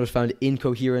 38-year-old man was found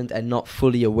incoherent and not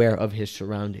fully aware of his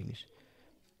surroundings.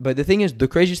 But the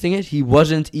craziest thing is, he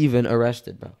wasn't even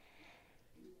arrested, bro.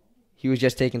 He was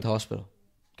just taken to hospital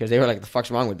because they were the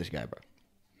fuck's wrong with this guy, bro?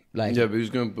 Yeah, but he's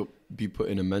going to be put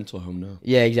in a mental home now.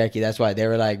 Yeah, exactly. That's why they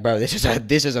were bro, this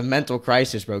is a mental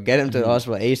crisis, bro. Get him to the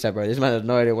hospital ASAP, bro. This man has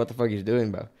no idea what the fuck he's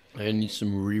doing, bro. I need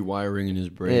some rewiring in his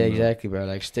brain. Yeah, bro. exactly,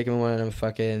 bro. Stick him in one of them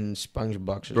fucking sponge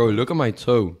boxes. Bro, look at my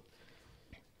toe.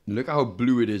 Look how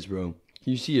blue it is, bro.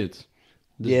 Can you see it?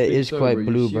 This Yeah, it big is toe, quite You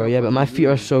blue, see bro. how Yeah, but my fucking feet blue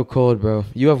are it is? so cold, bro.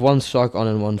 You have one sock on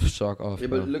and one sock off, Yeah,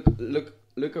 bro. but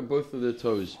look at both of the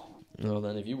toes. Well,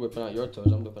 then if you whipping out your toes,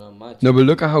 I'm whipping out my toes. No, but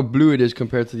look at how blue it is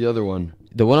compared to the other one.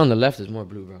 The one on the left is more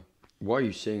blue, bro. What are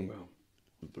you saying, bro?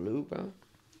 Blue, bro?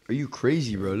 Are you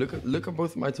crazy, bro? Look at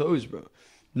both of my toes, bro.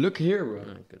 Look here, bro. Oh,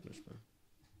 my goodness, bro.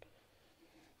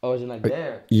 Oh, is it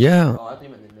there? Yeah. Oh, I think you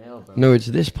meant the nail, bro. No, it's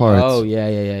this part. Oh, yeah.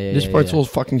 This part's all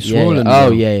fucking Yeah, swollen. yeah. Oh,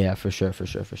 bro. yeah, for sure.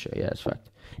 Yeah, that's fact.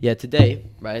 Yeah, today,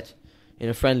 right, in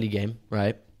a friendly game,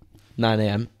 right, 9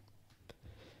 a.m.,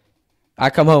 I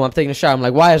come home, I'm taking a shower, I'm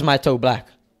like, why is my toe black?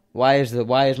 Why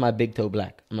is my big toe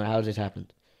black? I'm like, how does this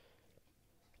happen?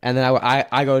 And then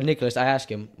I go to Nicolas, I ask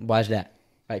him, why is that?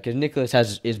 Right? Because Nicolas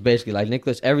is basically like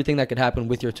Nicolas. Everything that could happen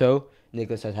with your toe,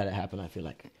 Nicolas has had it happen. I feel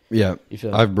like. Yeah, You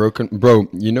feel I've broken, bro.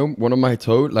 You know, one of my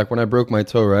toe, like when I broke my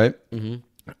toe, right? Mm-hmm.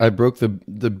 I broke the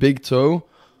big toe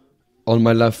on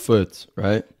my left foot,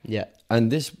 right? Yeah.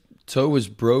 And this toe was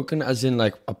broken, as in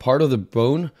like a part of the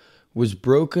bone was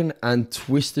broken and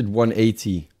twisted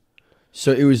 180.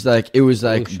 So it was like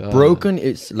broken.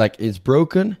 It's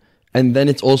broken, and then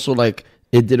it's also like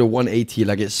it did a 180,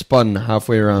 like it spun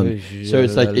halfway around. So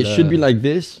it's like it should be like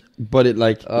this, but it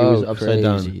was upside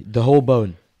down. The whole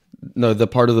bone. No, the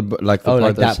part of the like the part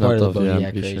like that's that part snapped of the off. bone. Yeah, Yeah,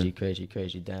 I'm pretty crazy, sure.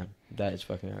 crazy. Damn, that is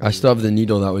fucking. I still have the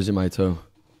needle that was in my toe.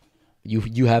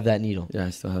 You have that needle. Yeah, I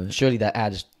still have it. Surely that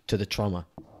adds to the trauma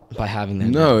by having that.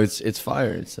 No, it's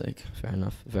fire. It's like Fair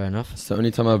enough. Fair enough. it's the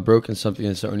only time I've broken something.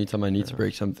 It's the only time I need to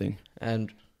break something. And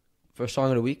for song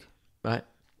of the week, right?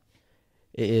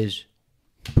 It is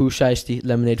Pooh Shiesty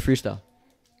Lemonade Freestyle.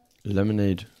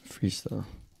 Lemonade freestyle.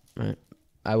 Right.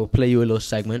 I will play you a little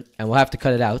segment, and we'll have to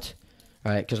cut it out,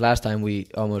 right? Because last time we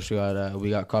almost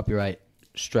got copyright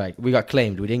strike. We got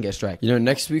claimed. We didn't get strike. You know,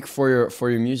 next week for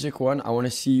your music one, I want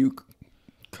to see you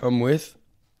come with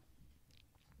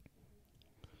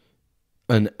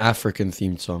an African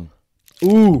themed song.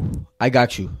 Ooh, I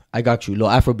got you. Little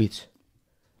Afro beats,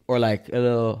 or like a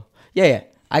little. Yeah.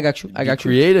 I got you.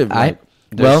 Creative. Like,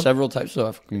 there's several types of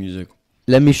African music.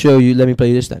 Let me show you. Let me play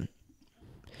you this then.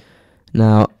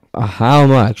 Now, how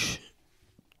much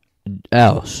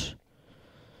else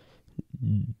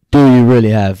do you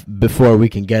really have before we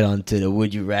can get on to the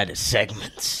Would You Rather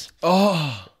segments?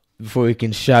 Oh. Before we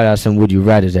can shout out some Would You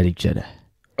Rathers at each other.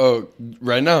 Oh,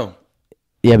 right now?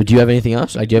 Yeah, but do you have anything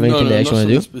else? Like, do you have anything that you want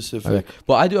to do? Specific. Okay.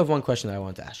 Well, I do have one question that I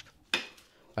want to ask. All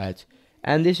right.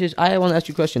 And this is, I want to ask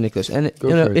you a question, Nicolas. And,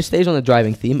 it stays on the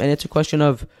driving theme. And it's a question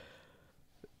of,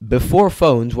 before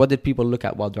phones, what did people look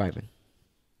at while driving?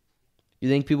 You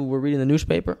think people were reading the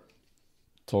newspaper?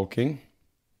 Talking.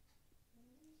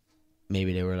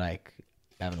 Maybe they were like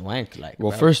having a wank. Like,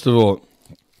 well, bro. first of all,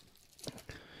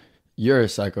 you're a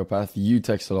psychopath. You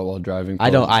text a lot while driving. I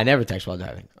don't. I never text while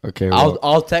driving. Okay. Well,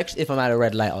 I'll text if I'm at a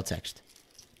red light. I'll text.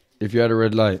 If you're at a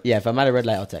red light. Yeah, if I'm at a red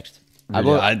light, I'll text.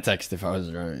 Really, I'd text if I was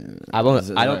driving. I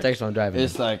don't text when I'm driving.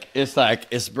 It's like.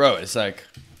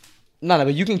 No,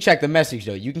 but you can check the message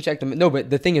though. You can check the no,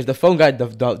 but the thing is, the phone guy,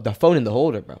 the phone in the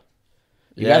holder, bro.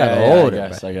 You gotta have a holder.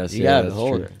 I guess. You gotta have a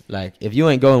holder. True. Like, if you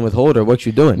ain't going with holder, what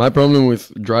you doing? My problem with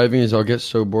driving is I'll get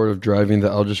so bored of driving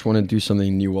that I'll just want to do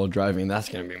something new while driving. That's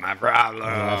gonna be my problem.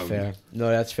 Yeah, fair. No,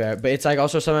 that's fair. But it's like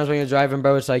also sometimes when you're driving,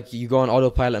 bro, it's like you go on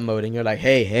autopilot mode and you're like,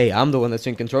 hey, I'm the one that's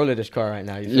in control of this car right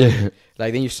now. You feel me?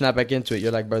 Like, then you snap back into it.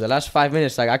 You're like, bro, the last 5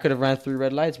 minutes, like, I could have ran 3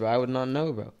 red lights, bro. I would not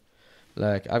know, bro.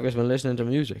 Like, I've just been listening to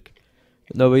music.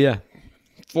 No, but yeah.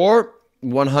 For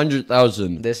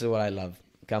 100,000. This is what I love.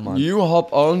 Come on. You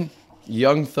hop on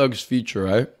Young Thug's feature,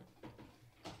 right?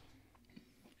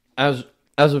 As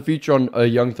a feature on a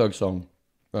Young Thug song,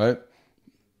 right?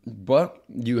 But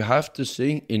you have to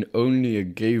sing in only a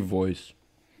gay voice.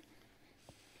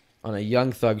 On a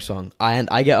Young Thug song. And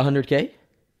I get 100K?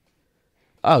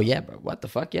 Oh yeah, bro. What the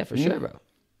fuck? Yeah, for sure, bro.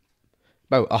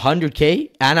 Bro,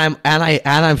 100K and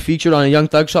I'm featured on a Young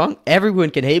Thug song. Everyone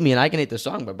can hate me and I can hate the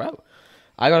song, but bro,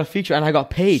 I got a feature and I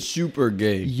got paid. Super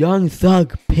gay. Young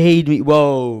Thug paid me.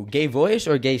 Whoa, gay voice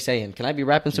or gay saying? Can I be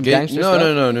rapping some gangster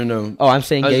stuff? No. Oh, I'm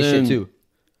saying gay shit too.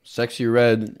 Sexy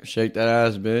red, shake that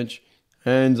ass, bitch.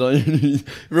 Hands on your knees.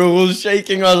 Rahul's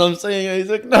shaking while I'm saying it. He's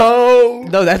like, no,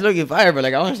 that's looking fire, but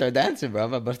like, I want to start dancing, bro.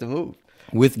 I'm about to bust a move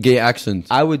with gay accents.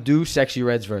 I would do Sexy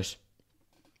Red's verse.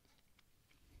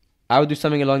 I would do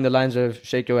something along the lines of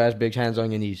shake your ass, bitch, hands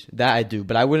on your knees. That I do,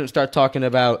 but I wouldn't start talking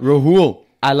about Rahul.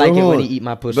 I like it when he eat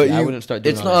my pussy. I wouldn't start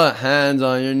doing it's not hands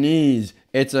on your knees.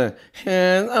 It's a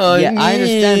hands on your knees. Yeah, I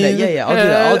understand that. Yeah,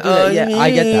 I'll do that. Yeah,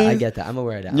 I get that. I'm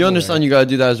aware of that. You understand you gotta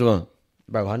do that as well.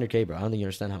 Bro, 100K, bro. I don't think you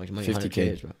understand how much money 50K 100K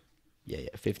is, bro. Yeah,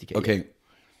 50K. Okay. Yeah.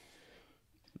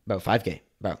 Bro, 5K,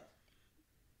 bro.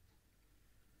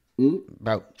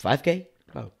 Bro, 5K?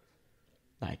 Bro.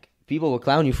 Like, people will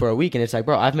clown you for a week, and it's like,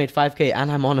 bro, I've made 5K,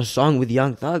 and I'm on a song with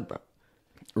Young Thug, bro.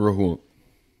 Rahul.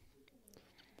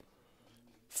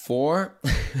 For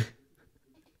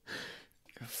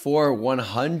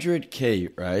 100K,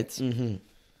 right? Mm-hmm.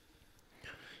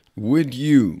 Would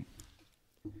you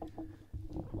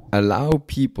allow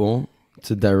people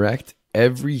to direct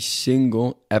every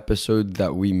single episode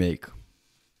that we make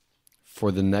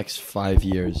for the next 5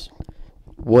 years?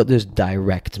 What does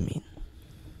direct mean?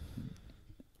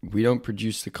 We don't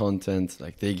produce the content,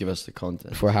 like they give us the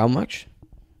content. For how much?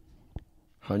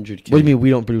 100K. What do you mean we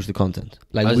don't produce the content?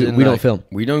 Like we don't film.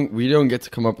 We don't get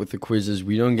to come up with the quizzes.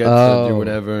 We don't get to do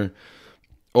whatever.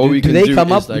 All we do can they do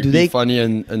come is up- like do be they- funny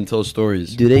and tell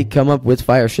stories. Do they come up with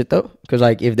fire shit though? Because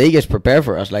like if they just prepare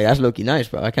for us, like that's low-key nice,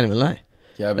 bro. I can't even lie.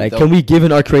 Yeah, but Like, can we give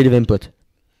in our creative input?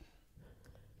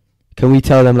 Can we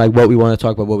tell them like what we want to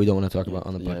talk about, what we don't want to talk about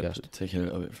on the podcast? Take it a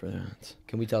little bit further.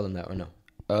 Can we tell them that or no?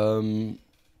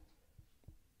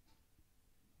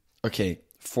 Okay,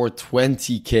 for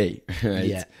 20K, right?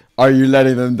 Yeah. Are you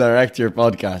letting them direct your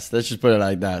podcast? Let's just put it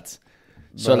like that.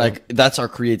 So, Bro. like, that's our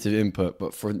creative input,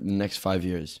 but for the next 5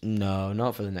 years. No,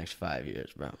 not for the next 5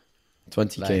 years, bro.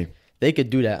 20K. Like, they could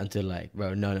do that until like,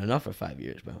 bro. No, not for 5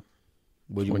 years, bro.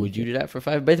 Would you 20K. do that for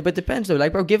 5? But it depends though.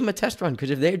 Like, bro, give them a test run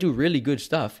because if they do really good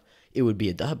stuff, it would be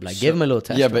a dub. Like, give them a little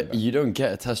test. Yeah, run, but bro. you don't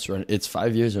get a test run. It's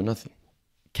 5 years or nothing.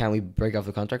 Can we break off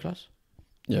the contract clause?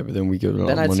 Yeah, but then we give a lot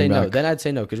Then of I'd money say no. back. Then I'd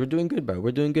say no because we're doing good, bro.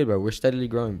 We're doing good, bro. We're steadily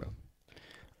growing, bro.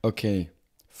 Okay,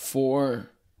 for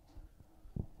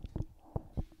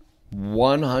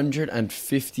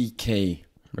 150K,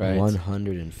 right?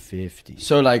 150.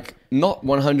 So, like, not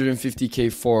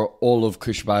 150K for all of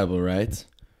KushBible, right?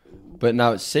 But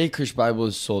now, say KushBible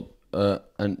is sold,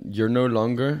 and you're no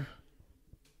longer...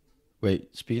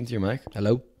 Wait, speaking to your mic?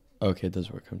 Hello? Okay, it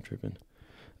does work. I'm tripping.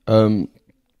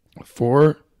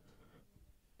 For...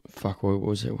 Fuck, what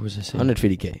was it? What was I saying?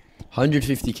 150K.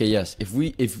 150K, yes.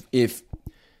 If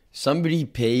somebody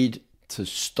paid to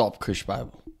stop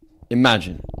KushBible,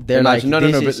 imagine. They're like, no,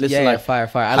 this but is- listen, yeah, like, fire.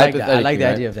 I like that. I like the hypothetically, idea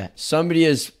right? of that. Somebody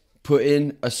has put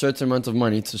in a certain amount of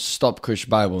money to stop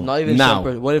KushBible. Not even now.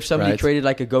 separate. What if somebody right? created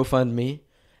like a GoFundMe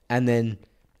and then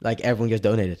like everyone gets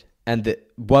donated? And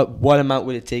what amount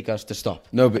would it take us to stop?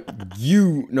 No,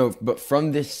 but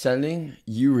from this selling,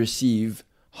 you receive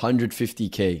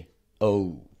 150K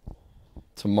Oh.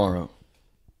 tomorrow.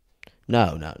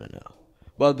 No.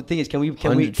 Well, the thing is, can we make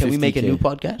a new 150K.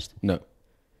 podcast? No.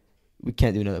 We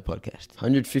can't do another podcast,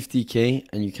 150K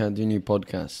and you can't do a new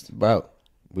podcast. bro.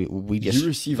 We just You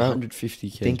receive bro,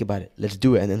 150K. Think about it. Let's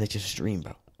do it, and then let's just stream,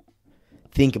 bro.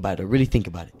 Think about it. Really think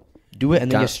about it. Do it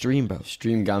and then just stream, bro.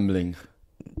 Stream gambling.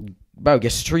 Bro,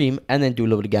 just stream and then do a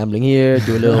little bit of gambling here.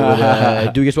 Do a little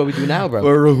bit. Do just what we do now, bro.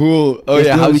 Or Rahul. Oh Let's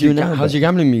yeah, do what we how's do your, now, how's bro. your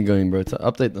gambling been going, bro? To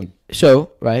update them.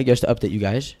 So, right, just to update you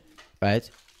guys, right?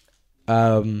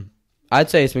 I'd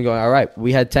say it's been going all right.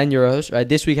 We had 10 euros, right?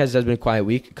 This week has been a quiet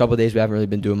week. A couple of days we haven't really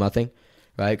been doing nothing,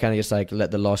 right? Kind of just like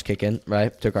let the loss kick in,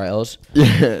 right? Took our L's.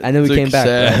 Yeah. And then we came back,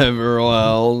 right? Several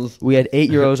L's. We had 8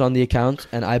 euros on the account,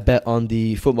 and I bet on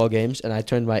the football games, and I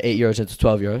turned my 8 euros into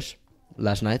 12 euros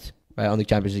last night, right? On the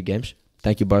Champions League games.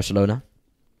 Thank you, Barcelona.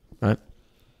 Right?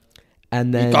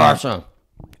 And then... Barca.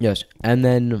 Yes. And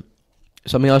then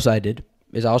something else I did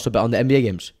is I also bet on the NBA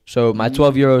games. So my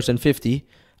 12 euros and 50,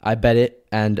 I bet it,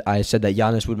 and I said that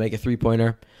Giannis would make a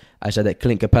three-pointer. I said that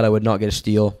Clint Capella would not get a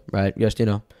steal, right? Just,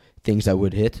 things that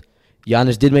would hit.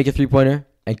 Giannis did make a three-pointer,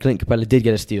 and Clint Capella did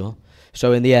get a steal.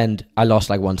 So in the end, I lost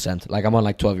like 1 cent. Like I'm on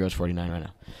like 12 euros 49 right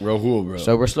now. Rahul, bro.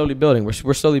 So we're slowly building.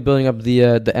 We're slowly building up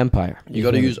the empire. you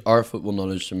got to feel me? use our football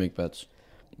knowledge to make bets.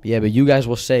 Yeah, but you guys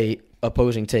will say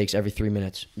opposing takes every 3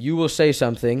 minutes. You will say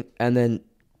something, and then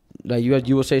like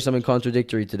you will say something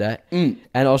contradictory to that, and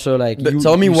also like But you,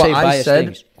 tell me you what say I biased said.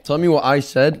 things. Tell me what I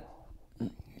said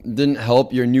didn't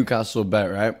help your Newcastle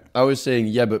bet, right? I was saying,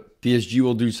 yeah, but PSG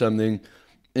will do something.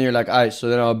 And you're like, all right, so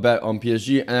then I'll bet on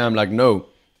PSG. And I'm like, no,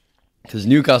 because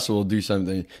Newcastle will do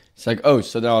something. It's like, oh,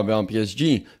 so then I'll bet on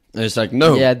PSG. And it's like,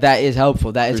 no. Yeah, that is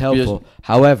helpful. That is Because helpful.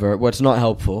 However, what's not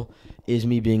helpful is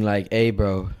me being like, hey,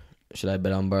 bro, should I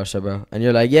bet on Barca, bro? And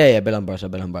you're like, yeah, bet on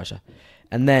Barca.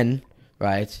 And then,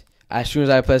 right, as soon as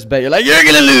I press bet, you're like, you're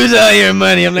going to lose all your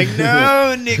money. I'm like,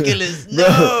 no, Nicolas,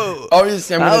 no.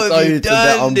 Obviously, I'm going to tell you to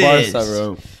bet on this? Barca,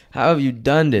 bro. How have you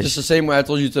done this? Just the same way I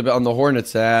told you to bet on the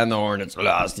Hornets. And the Hornets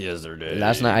lost yesterday.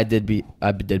 Last night I did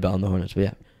bet on the Hornets, but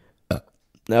yeah.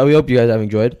 Now we hope you guys have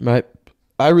enjoyed, right?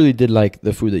 I really did like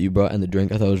the food that you brought and the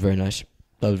drink. I thought it was very nice.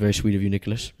 That was very sweet of you,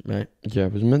 Nicolas, right? Yeah,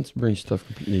 it was meant to bring stuff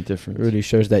completely different. It really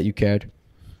shows that you cared,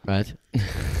 right?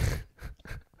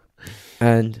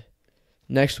 And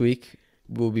next week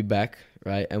we'll be back,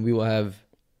 right? And we will have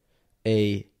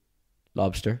a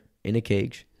lobster in a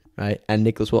cage, right? And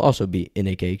Nicholas will also be in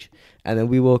a cage. And then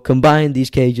we will combine these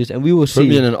cages and we will Put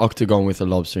me see. in an octagon with a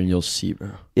lobster and you'll see, bro.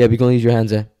 Yeah, we can only use your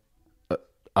hands, eh?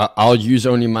 I'll use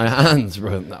only my hands,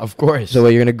 bro. Of course. So what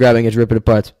you're gonna grab it and just rip it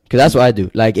apart? Because that's what I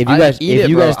do. Like if you guys,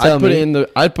 tell I'd put me, it in the,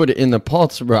 I'd put it in the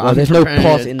pots, bro. well, there's no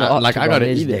pot in the octagon. like I gotta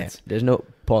is eat there? it. There's no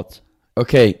pot.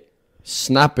 Okay,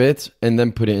 snap it and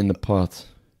then put it in the pot.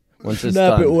 Once it's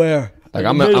Snap done. it where? Like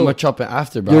I'm gonna chop it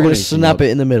after, bro. You're gonna snap it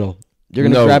in the middle. You're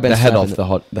gonna grab it. the and head snap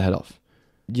off. it. The head off.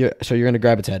 So you're gonna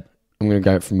grab its head. I'm gonna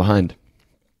grab it from behind.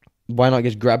 Why not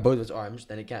just grab both of its arms,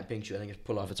 then it can't pinch you, and then just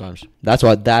pull off its arms? That's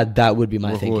what that would be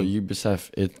my thinking. You besef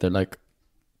it, they're like...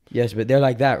 Yes, but they're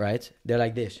like that, right? They're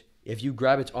like this. If you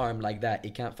grab its arm like that,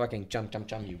 it can't fucking jump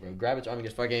you, bro. Grab its arm and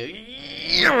just fucking...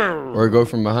 Or go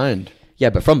from behind. Yeah,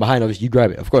 but from behind, obviously, you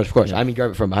grab it. Of course. Yeah. I mean,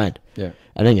 grab it from behind. Yeah.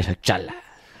 And then you're like, chala.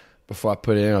 Before I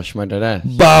put it in, I'll schmeider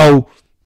that. Bow!